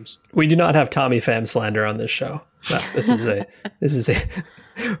 95 games. We do not have Tommy Pham slander on this show. No, this is a.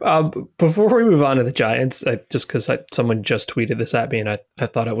 Before we move on to the Giants, just because someone just tweeted this at me and I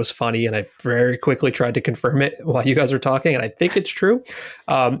thought it was funny and I very quickly tried to confirm it while you guys were talking, and I think it's true.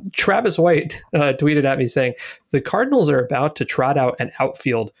 Travis White tweeted at me saying, the Cardinals are about to trot out an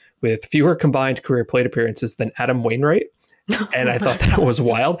outfield with fewer combined career plate appearances than Adam Wainwright. And I thought that was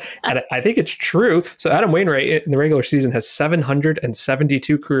wild. And I think it's true. So Adam Wainwright in the regular season has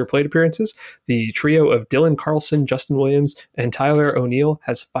 772 career plate appearances. The trio of Dylan Carlson, Justin Williams, and Tyler O'Neill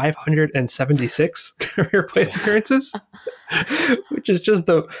has 576 career plate appearances, which is just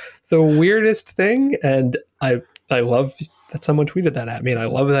the weirdest thing. And I love that someone tweeted that at me, and I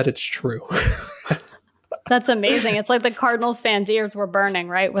love that it's true. That's amazing. It's like the Cardinals fans' ears were burning,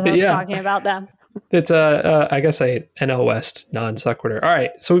 right? With us talking about them. It's I guess a NL West non sequitur. All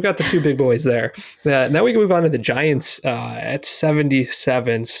right, so we've got the 2 big boys there. Now we can move on to the Giants at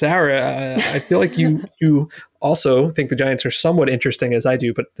 77. Sarah, I feel like you also think the Giants are somewhat interesting, as I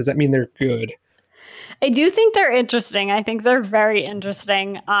do, but does that mean they're good? I do think they're interesting. I think they're very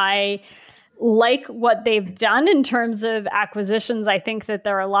interesting. I like what they've done in terms of acquisitions. I think that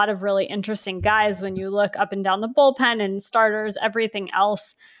there are a lot of really interesting guys when you look up and down the bullpen and starters, everything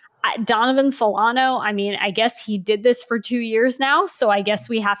else. Donovan Solano, I mean, I guess he did this for 2 years now, so I guess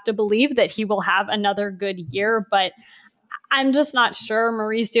we have to believe that he will have another good year, but I'm just not sure.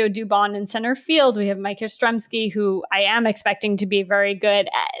 Mauricio Dubon in center field. We have Mike Yastrzemski, who I am expecting to be very good.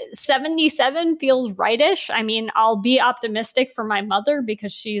 77 feels rightish. I mean, I'll be optimistic for my mother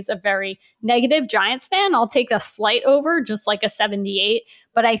because she's a very negative Giants fan. I'll take a slight over, just like a 78,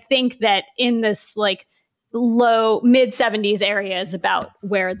 but I think that in this like low mid 70s area is about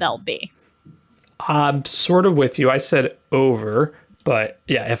where they'll be. I'm sort of with you. I said over, but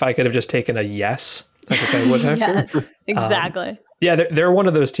yeah, if I could have just taken a yes, I think I would have. Yes, exactly. They're one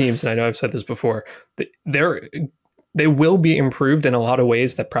of those teams, and I know I've said this before. They will be improved in a lot of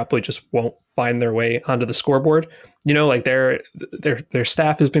ways that probably just won't find their way onto the scoreboard. Like their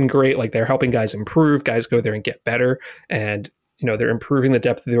staff has been great. Like they're helping guys improve, guys go there and get better, and they're improving the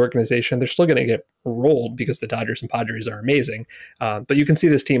depth of the organization. They're still going to get rolled because the Dodgers and Padres are amazing. But you can see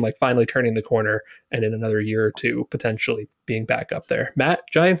this team like finally turning the corner and in another year or two potentially being back up there. Matt,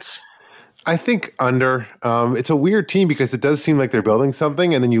 Giants? I think under. It's a weird team because it does seem like they're building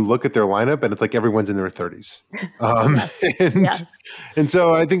something, and then you look at their lineup, and it's like everyone's in their 30s. And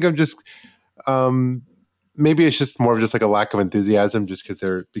so I think I'm just maybe it's just more of just like a lack of enthusiasm, just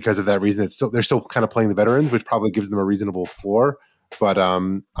because of that reason. They're still kind of playing the veterans, which probably gives them a reasonable floor. But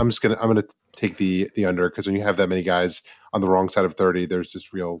I'm gonna take the under, because when you have that many guys on the wrong side of 30, there's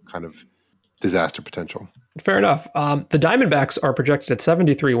just real kind of disaster potential. Fair enough. The Diamondbacks are projected at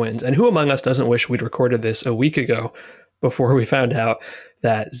 73 wins, and who among us doesn't wish we'd recorded this a week ago before we found out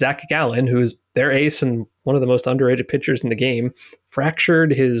that Zach Gallen, who is their ace and one of the most underrated pitchers in the game,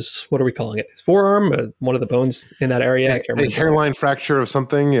 fractured his, what are we calling it? His forearm, one of the bones in that area. A hairline fracture of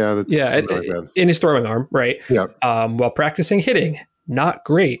something. Yeah. In his throwing arm, right? Yeah. While practicing hitting. Not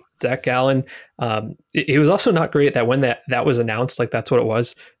great. Zach Gallen. It was also not great that when that was announced, like that's what it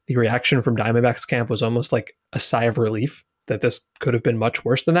was, the reaction from Diamondbacks camp was almost like a sigh of relief that this could have been much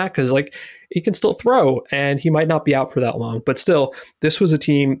worse than that, because like he can still throw and he might not be out for that long. But still, this was a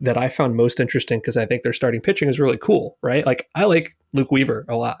team that I found most interesting because I think their starting pitching is really cool, right? Like I like Luke Weaver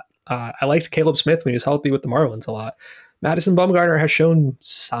a lot. I liked Caleb Smith when he was healthy with the Marlins a lot. Madison Bumgarner has shown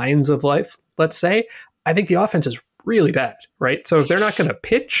signs of life, let's say. I think the offense is really bad, right? So if they're not going to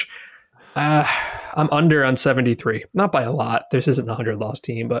pitch, I'm under on 73. Not by a lot. This isn't a 100-loss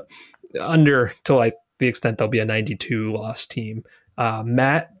team, but under to like the extent they'll be a 92-loss team.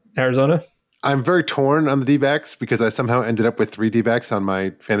 Matt, Arizona? I'm very torn on the D-backs because I somehow ended up with 3 D-backs on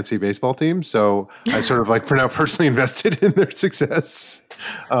my fantasy baseball team. So I sort of like for now personally invested in their success.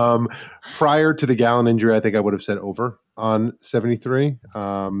 Prior to the Gallen injury, I think I would have said over on 73.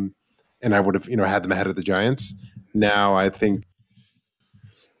 And I would have, had them ahead of the Giants. Now I think,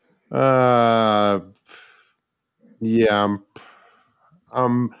 I'm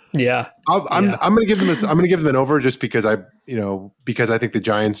going to give them an over just because I think the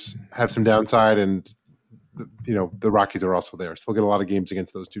Giants have some downside, and the Rockies are also there. So they'll get a lot of games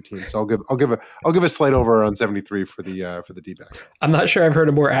against those two teams. So I'll give a slight over on 73 for the D-backs. I'm not sure I've heard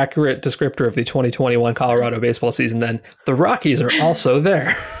a more accurate descriptor of the 2021 Colorado baseball season than the Rockies are also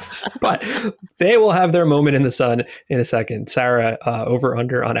there. But they will have their moment in the sun in a second. Sarah, over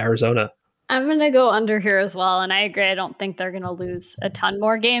under on Arizona. I'm going to go under here as well. And I agree. I don't think they're going to lose a ton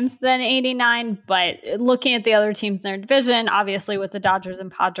more games than 89. But looking at the other teams in their division, obviously with the Dodgers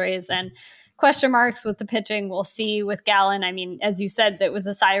and Padres and question marks with the pitching, we'll see with Gallen. I mean, as you said, that was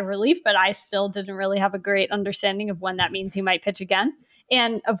a sigh of relief, but I still didn't really have a great understanding of when that means he might pitch again.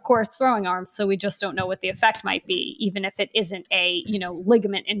 And of course, throwing arms. So we just don't know what the effect might be, even if it isn't a,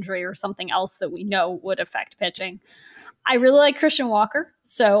 ligament injury or something else that we know would affect pitching. I really like Christian Walker,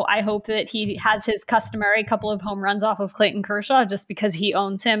 so I hope that he has his customary couple of home runs off of Clayton Kershaw just because he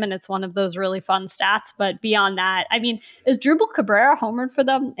owns him and it's one of those really fun stats. But beyond that, I mean, Asdrubal Cabrera homered for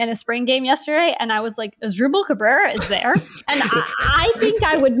them in a spring game yesterday, and I was like, Asdrubal Cabrera is there? And I think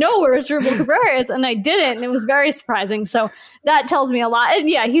I would know where Asdrubal Cabrera is, and I didn't, and it was very surprising. So that tells me a lot. And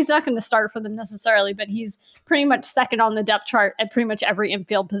yeah, he's not going to start for them necessarily, but he's pretty much second on the depth chart at pretty much every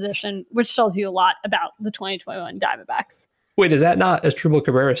infield position, which tells you a lot about the 2021 Diamondbacks. Wait, is that not Asdrubal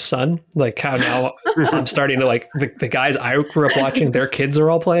Cabrera's son? Like how now I'm starting to like the guys I grew up watching, their kids are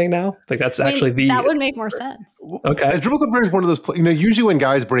all playing now? Like that's actually that would make more sense. Okay. Asdrubal Cabrera is one of those, usually when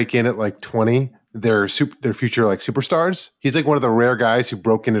guys break in at like 20, they're future like superstars. He's like one of the rare guys who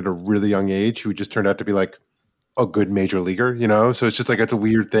broke in at a really young age who just turned out to be like a good major leaguer, So it's just like, it's a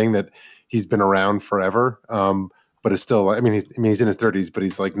weird thing that he's been around forever. But it's still, he's in his 30s, but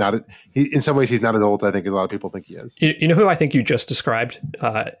he's like in some ways he's not as old, I think, as a lot of people think he is. You know who I think you just described?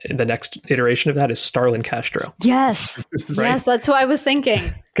 The next iteration of that is Starlin Castro. Yes. Right? Yes, that's what I was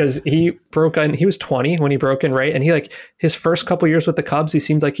thinking. Because he was 20 when he broke in, right? And he his first couple years with the Cubs, he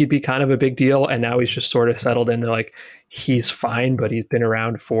seemed like he'd be kind of a big deal. And now he's just sort of settled into like, he's fine, but he's been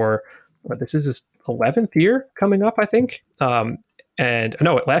around for, this is his 11th year coming up, I think. And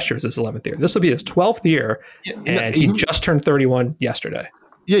no, last year was his 11th year. This will be his 12th year, and he just turned 31 yesterday.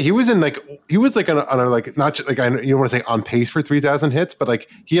 Yeah, he was on a like not just like you don't want to say on pace for 3,000 hits, but like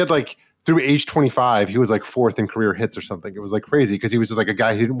he had like through age 25, he was like 4th in career hits or something. It was like crazy because he was just like a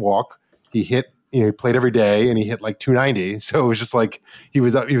guy who didn't walk. He hit, he played every day, and he hit like 290. So it was just like he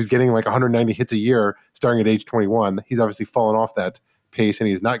was getting like 190 hits a year starting at age 21. He's obviously fallen off that pace, and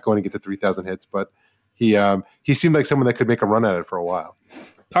he's not going to get to 3,000 hits, but he seemed like someone that could make a run at it for a while.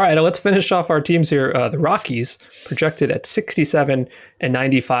 All right, let's finish off our teams here. The Rockies projected at 67 and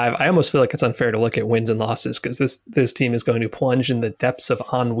 95. I almost feel like it's unfair to look at wins and losses because this team is going to plunge in the depths of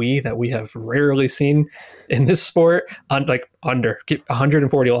ennui that we have rarely seen in this sport. Under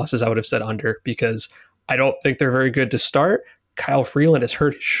 140 losses, I would have said under because I don't think they're very good to start. Kyle Freeland has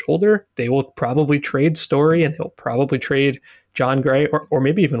hurt his shoulder. They will probably trade Story and they'll probably trade John Gray, or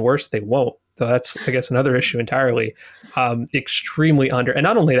maybe even worse, they won't. So that's, I guess, another issue entirely. Extremely under. And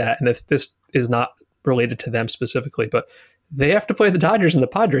not only that, and this is not related to them specifically, but they have to play the Dodgers and the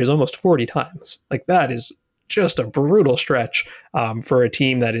Padres almost 40 times. Like that is just a brutal stretch for a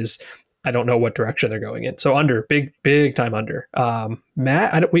team that is, I don't know what direction they're going in. So under, big time under.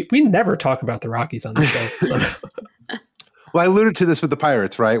 Matt, we never talk about the Rockies on the show. So. Well, I alluded to this with the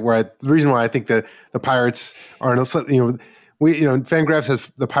Pirates, right? The reason why I think that the Pirates are, Fangraphs has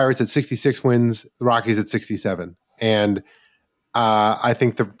the Pirates at 66 wins, the Rockies at 67. And I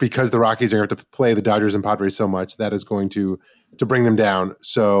think because the Rockies are going to have to play the Dodgers and Padres so much, that is going to bring them down.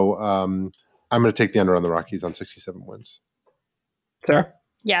 So I'm going to take the under on the Rockies on 67 wins. Sarah?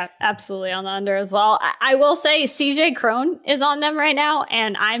 Yeah, absolutely on the under as well. I will say CJ Cron is on them right now,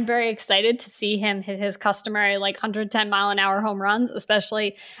 and I'm very excited to see him hit his customary 110 mile an hour home runs,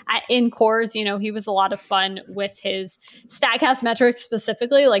 especially in Coors. He was a lot of fun with his Statcast metrics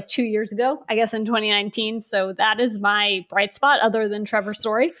specifically 2 years ago, I guess in 2019. So that is my bright spot other than Trevor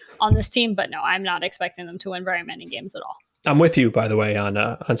Story on this team. But no, I'm not expecting them to win very many games at all. I'm with you, by the way, on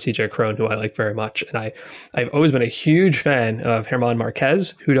CJ Cron, who I like very much. And I've always been a huge fan of German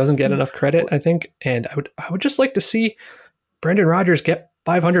Marquez, who doesn't get enough credit, I think. And I would just like to see Brendan Rodgers get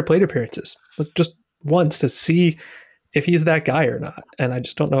 500 plate appearances just once to see if he's that guy or not. And I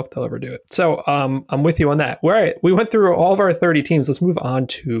just don't know if they'll ever do it. So I'm with you on that. All right, we went through all of our 30 teams. Let's move on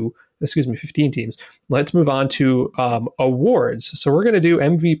to, 15 teams. Let's move on to awards. So we're going to do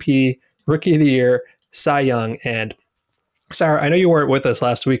MVP, Rookie of the Year, Cy Young, and Sarah, I know you weren't with us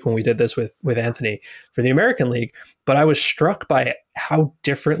last week when we did this with Anthony for the American League, but I was struck by how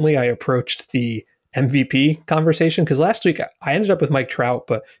differently I approached the MVP conversation because last week I ended up with Mike Trout,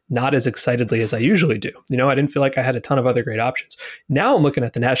 but not as excitedly as I usually do. I didn't feel like I had a ton of other great options. Now I'm looking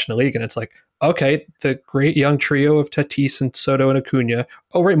at the National League and it's like, okay, the great young trio of Tatis and Soto and Acuna.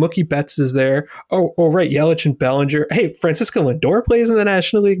 Oh, right, Mookie Betts is there. Oh, right, Yelich and Bellinger. Hey, Francisco Lindor plays in the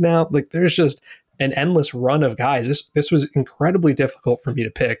National League now. There's just an endless run of guys. This was incredibly difficult for me to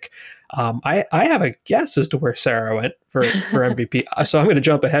pick. I have a guess as to where Sarah went for MVP. So I'm going to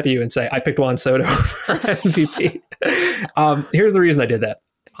jump ahead of you and say I picked Juan Soto for MVP. Here's the reason I did that.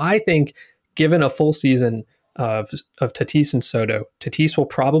 I think given a full season of Tatis and Soto, Tatis will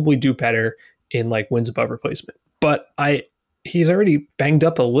probably do better in wins above replacement. But he's already banged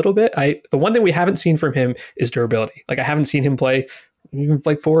up a little bit. The one thing we haven't seen from him is durability. I haven't seen him play even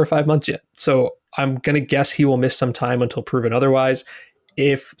 4 or 5 months yet. So I'm going to guess he will miss some time until proven otherwise.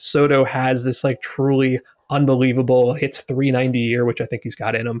 If Soto has this truly unbelievable hits 390 a year, which I think he's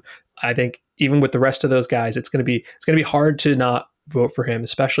got in him, I think even with the rest of those guys, it's going to be hard to not vote for him,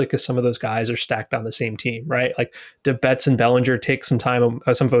 especially because some of those guys are stacked on the same team, right? Do Betts and Bellinger take some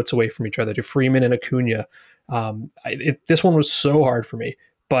votes away from each other? Do Freeman and Acuna? This one was so hard for me,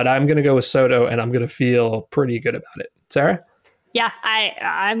 but I'm going to go with Soto and I'm going to feel pretty good about it. Sarah? Yeah,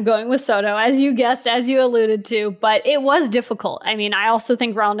 I'm going with Soto, as you guessed, as you alluded to, but it was difficult. I also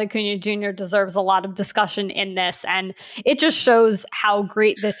think Ronald Acuna Jr. deserves a lot of discussion in this, and it just shows how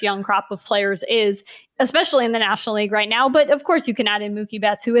great this young crop of players is, especially in the National League right now. But of course, you can add in Mookie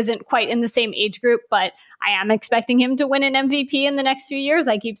Betts, who isn't quite in the same age group, but I am expecting him to win an MVP in the next few years.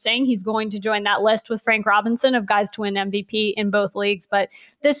 I keep saying he's going to join that list with Frank Robinson of guys to win MVP in both leagues, but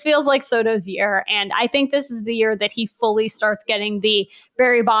this feels like Soto's year, and I think this is the year that he fully starts getting the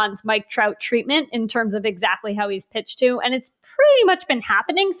Barry Bonds, Mike Trout treatment in terms of exactly how he's pitched to. And it's pretty much been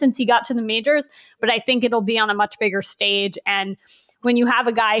happening since he got to the majors, but I think it'll be on a much bigger stage. And when you have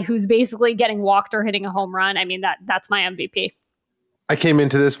a guy who's basically getting walked or hitting a home run, that's my MVP. I came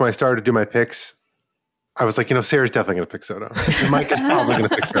into this when I started to do my picks. I was like, Sarah's definitely going to pick Soto. Mike is probably going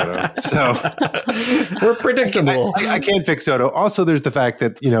to pick Soto. So we're predictable. I can't pick Soto. Also, there's the fact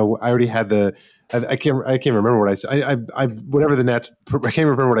that, I already had I can't remember what I said. Whatever the Nets. I can't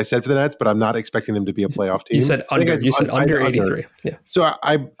remember what I said for the Nets, but I'm not expecting them to be a playoff team. You said under 83. Yeah. So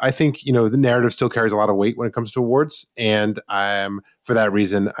I think the narrative still carries a lot of weight when it comes to awards, and for that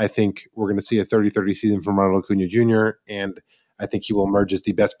reason, I think we're going to see a 30-30 season from Ronald Acuna Jr. and I think he will emerge as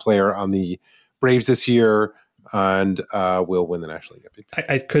the best player on the Braves this year and will win the National League.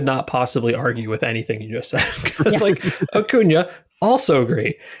 I could not possibly argue with anything you just said because Acuna. Also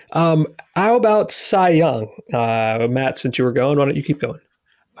great. How about Cy Young? Matt, since you were going, why don't you keep going?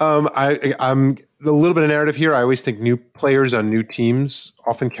 I'm a little bit of narrative here. I always think new players on new teams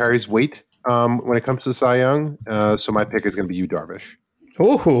often carries weight when it comes to Cy Young. So my pick is going to be Yu Darvish.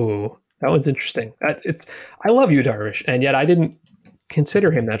 Oh, that one's interesting. I love Yu Darvish, and yet I didn't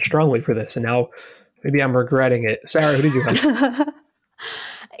consider him that strongly for this, and now maybe I'm regretting it. Sarah, who did you have?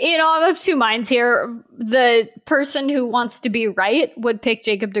 I'm of two minds here. The person who wants to be right would pick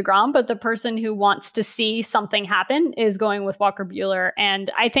Jacob deGrom, but the person who wants to see something happen is going with Walker Buehler. And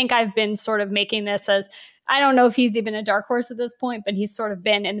I think I've been sort of making this as, I don't know if he's even a dark horse at this point, but he's sort of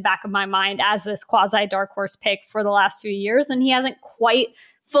been in the back of my mind as this quasi dark horse pick for the last few years. And he hasn't quite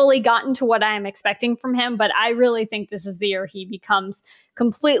fully gotten to what I am expecting from him, but I really think this is the year he becomes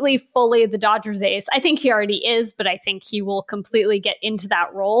completely, fully the Dodgers ace. I think he already is, but I think he will completely get into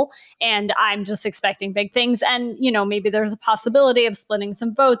that role, and I'm just expecting big things. And, maybe there's a possibility of splitting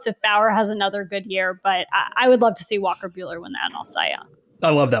some votes if Bauer has another good year, but I would love to see Walker Buehler win that NL Cy Young.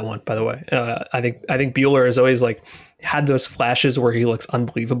 I love that one, by the way. I think Buehler has always had those flashes where he looks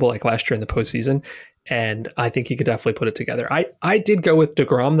unbelievable, like last year in the postseason. And I think he could definitely put it together. I did go with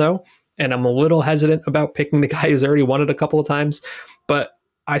deGrom, though, and I'm a little hesitant about picking the guy who's already won it a couple of times. But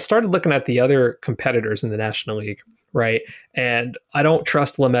I started looking at the other competitors in the National League, right? And I don't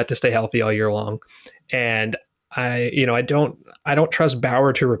trust Lamet to stay healthy all year long. And I don't trust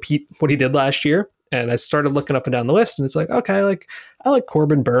Bauer to repeat what he did last year. And I started looking up and down the list, and it's like, okay, I like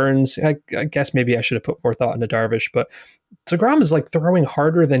Corbin Burns. I guess maybe I should have put more thought into Darvish, but deGrom is throwing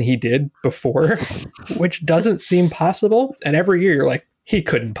harder than he did before, which doesn't seem possible. And every year you're like, he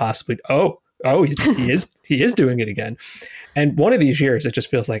couldn't possibly. Oh, he is doing it again. And one of these years, it just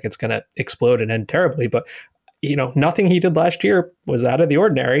feels like it's going to explode and end terribly. But nothing he did last year was out of the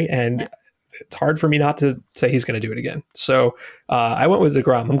ordinary, and it's hard for me not to say he's going to do it again. So I went with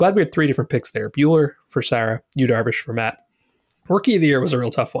deGrom. I'm glad we had three different picks there. Buehler for Sarah, Yu Darvish for Matt. Rookie of the year was a real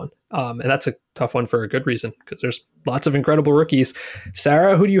tough one. And that's a tough one for a good reason, because there's lots of incredible rookies.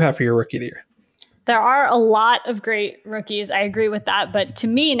 Sarah, who do you have for your rookie of the year? There are a lot of great rookies. I agree with that. But to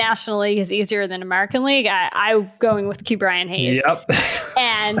me, National League is easier than American League. I'm going with Ke'Bryan Hayes. Yep.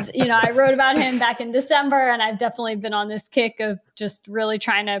 And, I wrote about him back in December, and I've definitely been on this kick of just really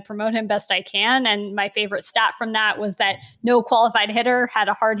trying to promote him best I can. And my favorite stat from that was that no qualified hitter had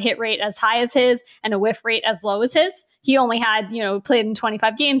a hard hit rate as high as his and a whiff rate as low as his. He only had, played in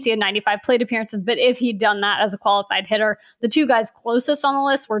 25 games. He had 95 plate appearances. But if he'd done that as a qualified hitter, the two guys closest on the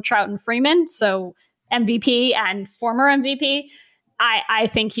list were Trout and Freeman. So MVP and former MVP. I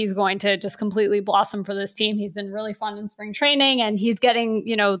think he's going to just completely blossom for this team. He's been really fun in spring training, and he's getting,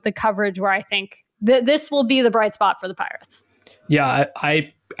 the coverage where I think this will be the bright spot for the Pirates. Yeah,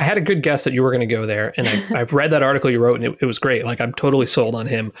 I had a good guess that you were going to go there. And I've read that article you wrote, and it was great. I'm totally sold on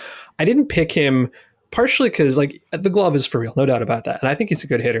him. I didn't pick him partially because the glove is for real, no doubt about that. And I think he's a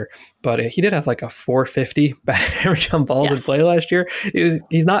good hitter, but he did have a 450 batting average on balls in play last year.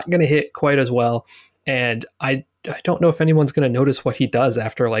 He's not going to hit quite as well. And I don't know if anyone's going to notice what he does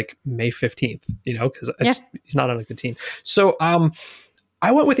after May 15th, because he's not on a good team. So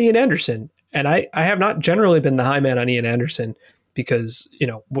I went with Ian Anderson, and I have not generally been the high man on Ian Anderson because,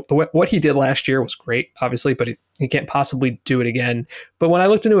 what he did last year was great, obviously, but he can't possibly do it again. But when I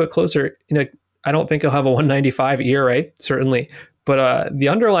looked into it closer, I don't think he'll have a 195 ERA, certainly, but the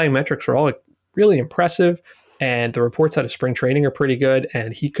underlying metrics are all really impressive, and the reports out of spring training are pretty good,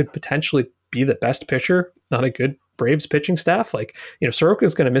 and he could potentially be the best pitcher on a good Braves pitching staff.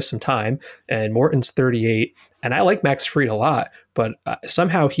 Soroka's going to miss some time, and Morton's 38, and I like Max Fried a lot, but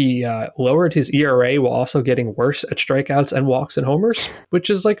somehow he lowered his ERA while also getting worse at strikeouts and walks and homers, which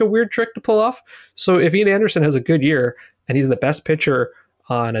is a weird trick to pull off. So if Ian Anderson has a good year and he's the best pitcher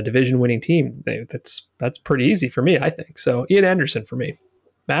on a division winning team, that's pretty easy for me, I think. So Ian Anderson for me.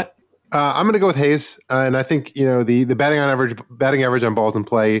 Matt? I'm going to go with Hayes, and I think the batting average on balls in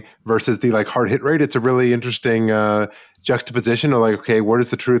play versus the hard hit rate. It's a really interesting juxtaposition of okay, where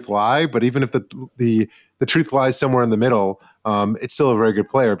does the truth lie? But even if the truth lies somewhere in the middle, it's still a very good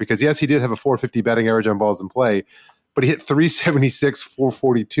player because yes, he did have a 450 batting average on balls in play, but he hit 376,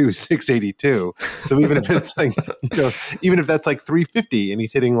 442, 682. So even if it's even if that's 350 and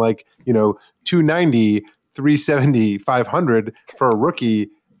he's hitting 290, 370, 500 for a rookie.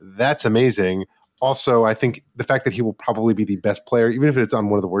 That's amazing. Also, I think the fact that he will probably be the best player, even if it's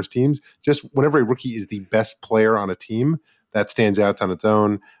on one of the worst teams, just whenever a rookie is the best player on a team, that stands out on its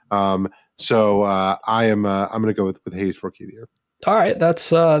own. So I'm going to go with Hayes Rookie of the Year. All right,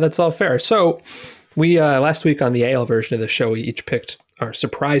 that's all fair. So We last week on the AL version of the show, we each picked our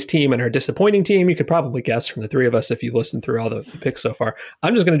surprise team and our disappointing team. You could probably guess from the three of us if you listen through all the picks so far.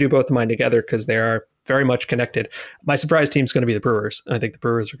 I'm just going to do both of mine together because they are very much connected. My surprise team is going to be the Brewers. I think the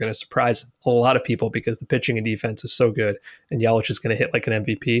Brewers are going to surprise a lot of people because the pitching and defense is so good, and Yelich is going to hit like an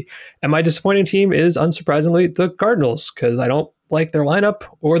MVP. And my disappointing team is, unsurprisingly, the Cardinals, because I don't like their lineup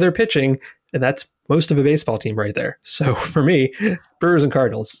or their pitching, and that's most of a baseball team right there. So for me, Brewers and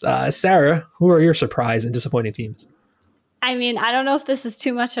Cardinals. Sarah, who are your surprise and disappointing teams? I mean, I don't know if this is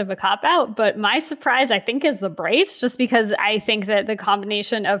too much of a cop-out, but my surprise, I think, is the Braves, just because I think that the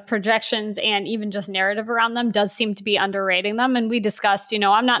combination of projections and even just narrative around them does seem to be underrating them. And we discussed,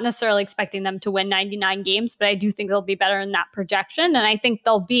 I'm not necessarily expecting them to win 99 games, but I do think they'll be better in that projection. And I think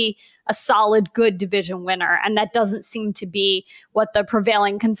they'll be a solid, good division winner. And that doesn't seem to be what the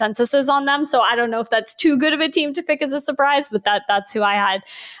prevailing consensus is on them. So I don't know if that's too good of a team to pick as a surprise, but that's who I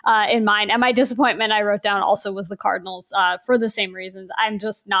had in mind. And my disappointment I wrote down also was the Cardinals for the same reasons. I'm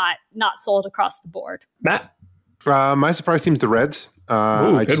just not sold across the board. Matt? My surprise team's the Reds.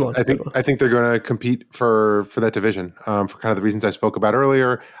 I think they're going to compete for that division for kind of the reasons I spoke about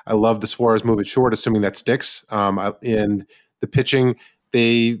earlier. I love the Suarez move at short, assuming that sticks. And the pitching,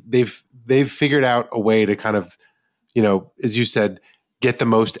 they've figured out a way to kind of, as you said, get the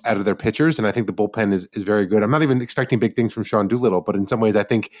most out of their pitchers. And I think the bullpen is very good. I'm not even expecting big things from Sean Doolittle, but in some ways, I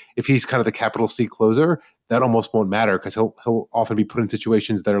think if he's kind of the capital C closer, that almost won't matter because he'll often be put in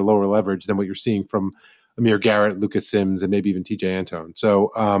situations that are lower leverage than what you're seeing from Amir Garrett, Lucas Sims, and maybe even TJ Antone.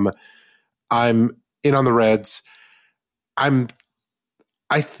 So I'm in on the Reds. I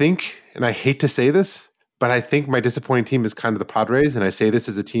think, and I hate to say this, but I think my disappointing team is kind of the Padres. And I say this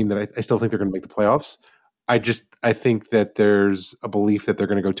as a team that I still think they're going to make the playoffs. I think that there's a belief that they're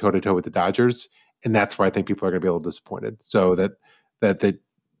going to go toe to toe with the Dodgers. And that's why I think people are going to be a little disappointed. So that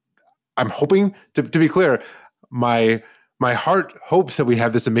I'm hoping to be clear, my heart hopes that we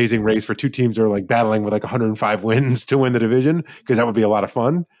have this amazing race for two teams that are like battling with like 105 wins to win the division, because that would be a lot of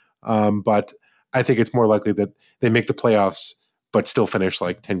fun. But I think it's more likely that they make the playoffs, but still finish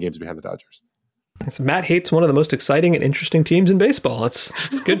like 10 games behind the Dodgers. So Matt hates one of the most exciting and interesting teams in baseball. It's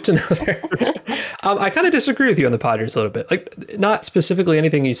good to know there. I kind of disagree with you on the Padres a little bit. Like, not specifically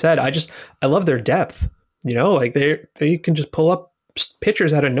anything you said. I love their depth. Like they can just pull up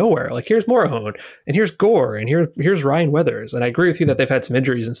pitchers out of nowhere. Like, here's Morejon, and here's Gore, and here's Ryan Weathers. And I agree with you that they've had some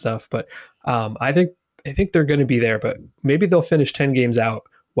injuries and stuff, but I think they're going to be there. But maybe they'll finish 10 games out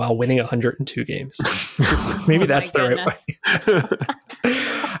while winning 102 games. Maybe that's the right way.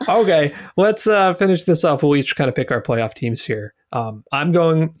 Okay, let's finish this off. We'll each kind of pick our playoff teams here. I'm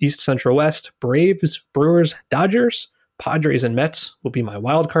going East, Central, West. Braves, Brewers, Dodgers, Padres, and Mets will be my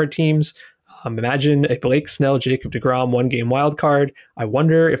wild card teams. Imagine a Blake Snell, Jacob deGrom 1-game wild card. I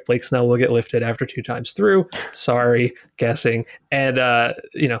wonder if Blake Snell will get lifted after 2 times through. Sorry, guessing. And,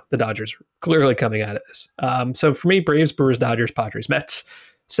 the Dodgers are clearly coming out of this. So for me, Braves, Brewers, Dodgers, Padres, Mets.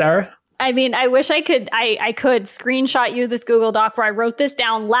 Sarah? I mean, I wish I could screenshot you this Google Doc where I wrote this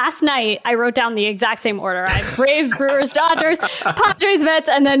down last night. I wrote down the exact same order. I have Braves, Brewers, Dodgers, Padres, Mets,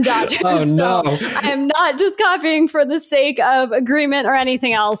 and then Dodgers. Oh, no. So I am not just copying for the sake of agreement or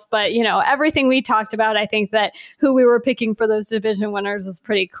anything else. But, everything we talked about, I think that who we were picking for those division winners was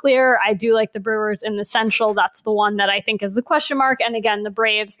pretty clear. I do like the Brewers in the Central. That's the one that I think is the question mark. And again, the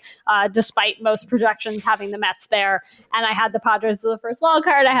Braves, despite most projections having the Mets there. And I had the Padres as the first wild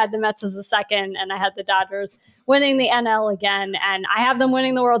card. I had the Mets as the second, and I had the Dodgers winning the NL again, and I have them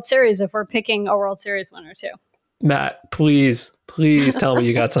winning the World Series if we're picking a World Series winner too. Matt, please tell me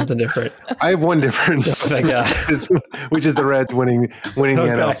you got something different. I have one difference, which is the Reds winning the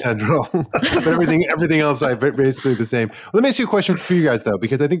NL Central. But everything else, I basically the same. Well, let me ask you a question for you guys though,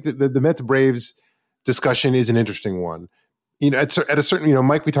 because I think that the Mets Braves discussion is an interesting one. At a certain,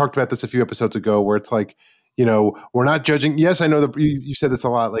 Mike, we talked about this a few episodes ago, where it's like, we're not judging. Yes, I know that you said this a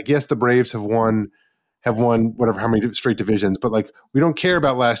lot. Like, yes, the Braves have won whatever, how many straight divisions, but like, we don't care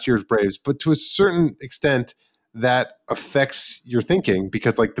about last year's Braves. But to a certain extent, that affects your thinking,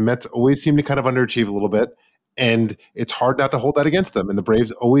 because like the Mets always seem to kind of underachieve a little bit, and it's hard not to hold that against them. And the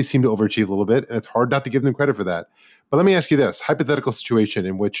Braves always seem to overachieve a little bit, and it's hard not to give them credit for that. But let me ask you this hypothetical situation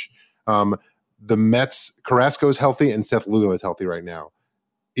in which the Mets, Carrasco is healthy and Seth Lugo is healthy right now.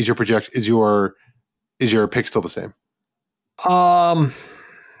 Is your pick still the same?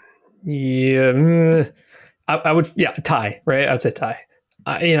 Yeah, I would, tie, right? I would say tie.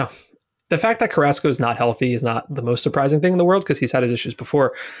 The fact that Carrasco is not healthy is not the most surprising thing in the world, because he's had his issues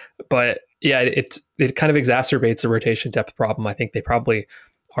before. But yeah, it kind of exacerbates the rotation depth problem. I think they probably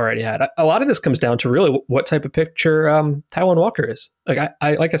already had. A lot of this comes down to really what type of pitcher Taijuan Walker is. Like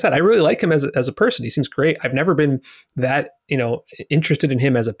I said, I really like him as a person. He seems great. I've never been that, interested in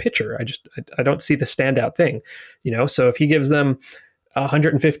him as a pitcher. I don't see the standout thing, so if he gives them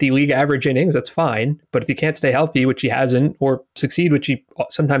 150 league average innings, that's fine. But if he can't stay healthy, which he hasn't, or succeed, which he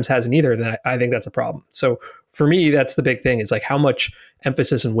sometimes hasn't either, then I think that's a problem. So for me, that's the big thing, is like, how much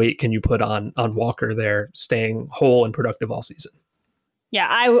emphasis and weight can you put on Walker there staying whole and productive all season? Yeah,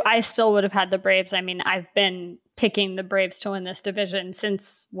 I still would have had the Braves. I mean, I've been picking the Braves to win this division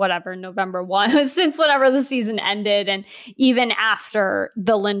since November 1, since whatever the season ended. And even after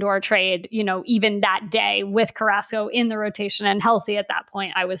the Lindor trade, even that day with Carrasco in the rotation and healthy at that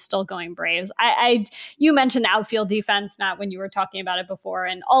point, I was still going Braves. You mentioned the outfield defense, Matt, when you were talking about it before,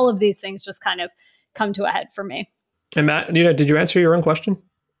 and all of these things just kind of come to a head for me. And Matt, did you answer your own question?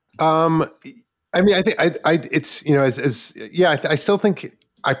 I mean, I think it's, I still think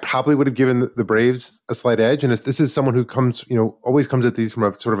I probably would have given the Braves a slight edge. And this is someone who comes, always comes at these from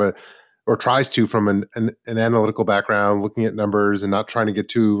a sort of or tries to from an analytical background, looking at numbers and not trying to get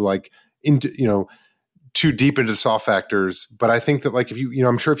too too deep into soft factors. But I think that if you,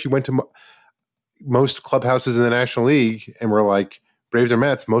 I'm sure if you went to most clubhouses in the National League and were like Braves or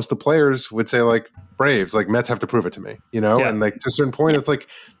Mets, most of the players would say Braves, Mets have to prove it to me, Yeah. And to a certain point, it's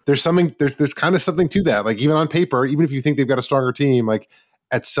there's something, there's kind of something to that. Even on paper, even if you think they've got a stronger team,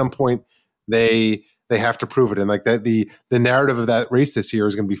 at some point they have to prove it. And that the narrative of that race this year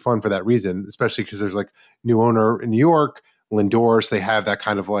is going to be fun for that reason, especially because there's new owner in New York, Lindor, so they have that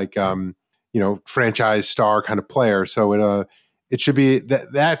kind of franchise star kind of player. So it should be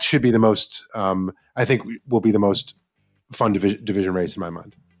that should be the most, I think will be the most fun division race in my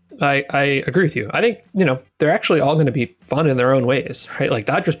mind. I agree with you. I think, they're actually all going to be fun in their own ways, right?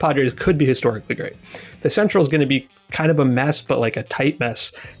 Dodgers Padres could be historically great. The Central is going to be kind of a mess, but a tight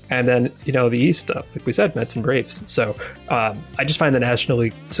mess. And then, the East, like we said, Mets and Braves. So I just find the National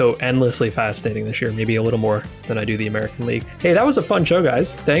League so endlessly fascinating this year, maybe a little more than I do the American League. Hey, that was a fun show,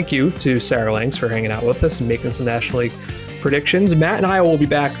 guys. Thank you to Sarah Langs for hanging out with us and making some National League predictions. Matt and I will be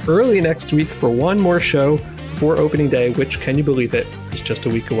back early next week for one more show for opening day, which, can you believe it, is just a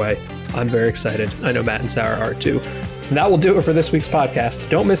week away. I'm very excited. I know Matt and Sarah are too. And that will do it for this week's podcast.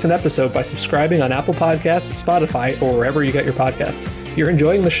 Don't miss an episode by subscribing on Apple Podcasts, Spotify, or wherever you get your podcasts. If you're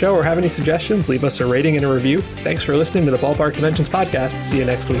enjoying the show or have any suggestions, leave us a rating and a review. Thanks for listening to the Ballpark Dimensions podcast. See you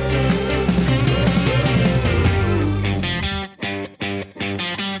next week.